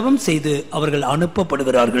நிமித்தமாக ஜெபம் செய்து அவர்கள்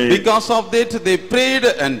அனுப்பப்படுகிறார்கள். Because of that they prayed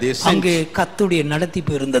and they sent. அங்கே கர்த்தருடைய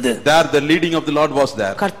நடத்திப்பு இருந்தது. There the leading of the Lord was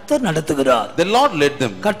there. கர்த்தர் நடத்துகிறார். The Lord led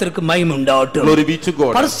them. கர்த்தருக்கு மகிமை உண்டாகட்டும். Glory be to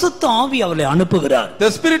God. பரிசுத்த ஆவி அவர்களை அனுப்புகிறார். The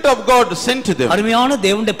Spirit of God sent to them. அருமையான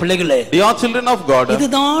தேவனுடைய பிள்ளைகளே, They are children of God.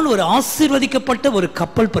 இதுதான் ஒரு ஆசீர்வதிக்கப்பட்ட ஒரு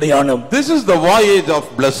கப்பல் பிரயாணம். This is the voyage of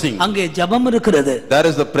blessing. அங்கே ஜெபம் இருக்கிறது. There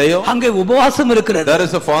is the prayer. அங்கே உபவாசம் இருக்கிறது. There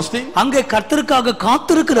is the fasting. அங்கே கர்த்தருக்காக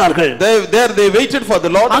காத்திருக்கிறார்கள். There they waited for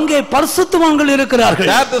the Lord. அங்கே பரிசுத்தவான்கள்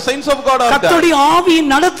இருக்கிறார்கள். There the saints of God are there. கர்த்தருடைய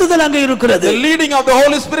ஆவியின் நடத்துதல் அங்கே இருக்கிறது. The leading of the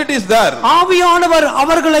Holy Spirit is there. ஆவியானவர்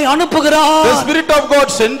அவர்களை அனுப்புகிறார். The Spirit of God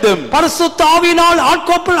sent them. பரிசுத்த ஆவியினால்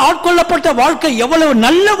ஆட்கொள்ளப்பட்ட வாழ்க்கை எவ்வளவு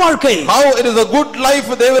நல்ல வாழ்க்கை. How it is a good life.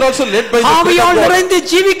 They were also led by the Spirit of ஆவியால் God. நிறைந்து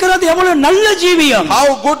ஜீவிக்கிறது எவ்வளவு நல்ல ஜீவியம். How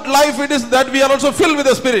good life it is that we are also filled with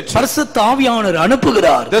the Spirit. பரிசுத்த ஆவியானவர்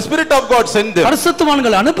அனுப்புகிறார். The Spirit of God sent them.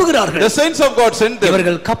 பரிசுத்தவான்கள் அனுப்புகிறார்கள். The saints of God sent them.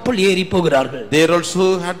 இவர்கள் கப்பல் ஏறி போகிறார்கள். They also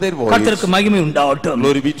had their voyage. கர்த்தருக்கு மகிமை உண்டாகட்டும்.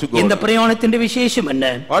 Glory be to God. இந்த பிரயாணத்தின் விசேஷம் என்ன?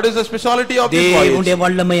 What is the speciality of this voyage? தேவனுடைய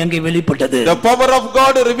வல்லமை அங்கே வெளிப்பட்டது. The power of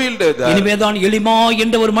God revealed there. இனிமேதான் எலிமா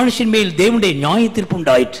என்ற ஒரு மனுஷன் மேல் தேவனுடைய நியாயத்தீர்ப்பு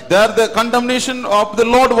உண்டாயிற்று. There the condemnation of the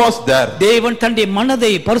Lord was there. தேவன் தன்னுடைய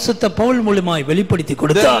மனதை பரிசுத்த பவுல் மூலமாய் வெளிப்படுத்தி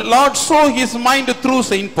கொடுத்தார். The Lord saw his mind through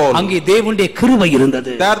Saint Paul. அங்கே தேவனுடைய கிருபை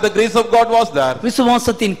இருந்தது. There the grace of God was there.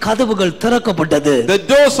 விசுவாசத்தின் கதவுகள் திறக்கப்பட்டது. The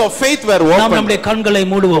doors of faith were நாம் opened. நம்முடைய கண்களை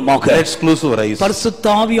மூடுவோமாக. Let's close our eyes. பரிசுத்த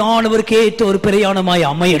ஆவியானவருக்கு ஏற்ற ஒரு பிரயாணமாய்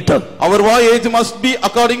அமையட்டும். Our voyage must be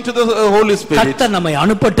according to the Holy Spirit. கர்த்தர் நம்மை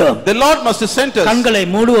அனுப்பட்டும். The Lord must send us. கண்களை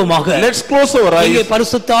மூடுவோமாக. Let's close our eyes. இங்கே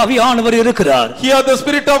பரிசுத்த ஆவியானவர் இருக்கிறார். Here the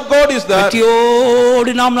Spirit of God is there.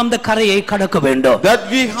 வெற்றியோடு நாம் அந்த கரையை கடக்க வேண்டும். That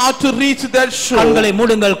we have to reach that shore. கண்களை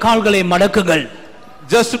மூடுங்கள், கால்களை மடக்குங்கள்.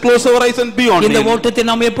 Just close our eyes and be on இந்த ஓட்டத்தை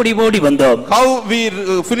நாம் எப்படி ஓடி வந்தோம்? How we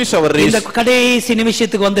finish our race? இந்த கடைசி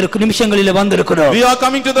நிமிஷங்களில் வந்திருக்கிறோம். We are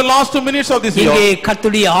coming to the last 2 minutes of this year. இங்கே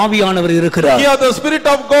கர்த்தருடைய ஆவியானவர் இருக்கிறார். Here the Spirit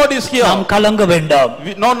of God is here. நாம் கலங்க வேண்டாம்.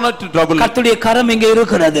 Not to trouble. கர்த்தருடைய கரம் இங்கே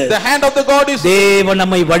இருக்கிறது. The hand of the God is. தேவன்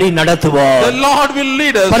நம்மை வழி நடத்துவார். The Lord will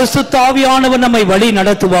lead us. பரிசுத்த ஆவியானவர் நம்மை வழி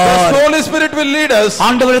நடத்துவார். The Holy Spirit will lead us.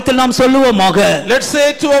 ஆண்டவரிடத்தில் நாம் சொல்லுவோமாக. Let's say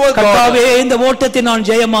to our God. கர்த்தாவே, இந்த ஓட்டத்தை நான்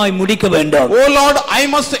ஜெயமாய் முடிக்க வேண்டும். Oh Lord, I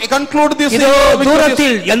must conclude this year.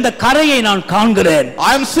 தூரத்தில் எந்த கரையை நான் காண்கிறேன்.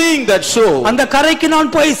 I am seeing that shore. அந்த கரைக்கு நான்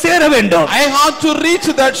போய் சேர வேண்டும். I have to reach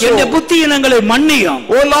that shore. என்னுடைய புத்தியினங்களை மன்னியும்.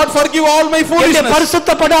 Oh Lord, forgive all my foolishness. என்னுடைய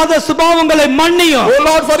பரிசுத்தப்படாத சுபாவங்களை மன்னியும். Oh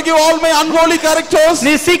Lord, forgive all my unholy characters.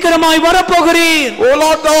 நீ சீக்கிரமாய் வரப்போகிறீர். Oh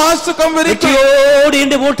Lord, thou hast to come very quickly.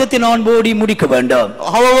 இந்த ஓட்டத்தை நான் ஓடி முடிக்க வேண்டும்.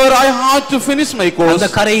 However, I have to finish my course. அந்த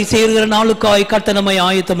கரை சேருகிற நாளுக்காய் கர்த்தர் நம்மை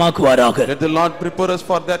ஆயத்தமாக்குவாராக. Let the Lord prepare us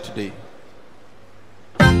for that day.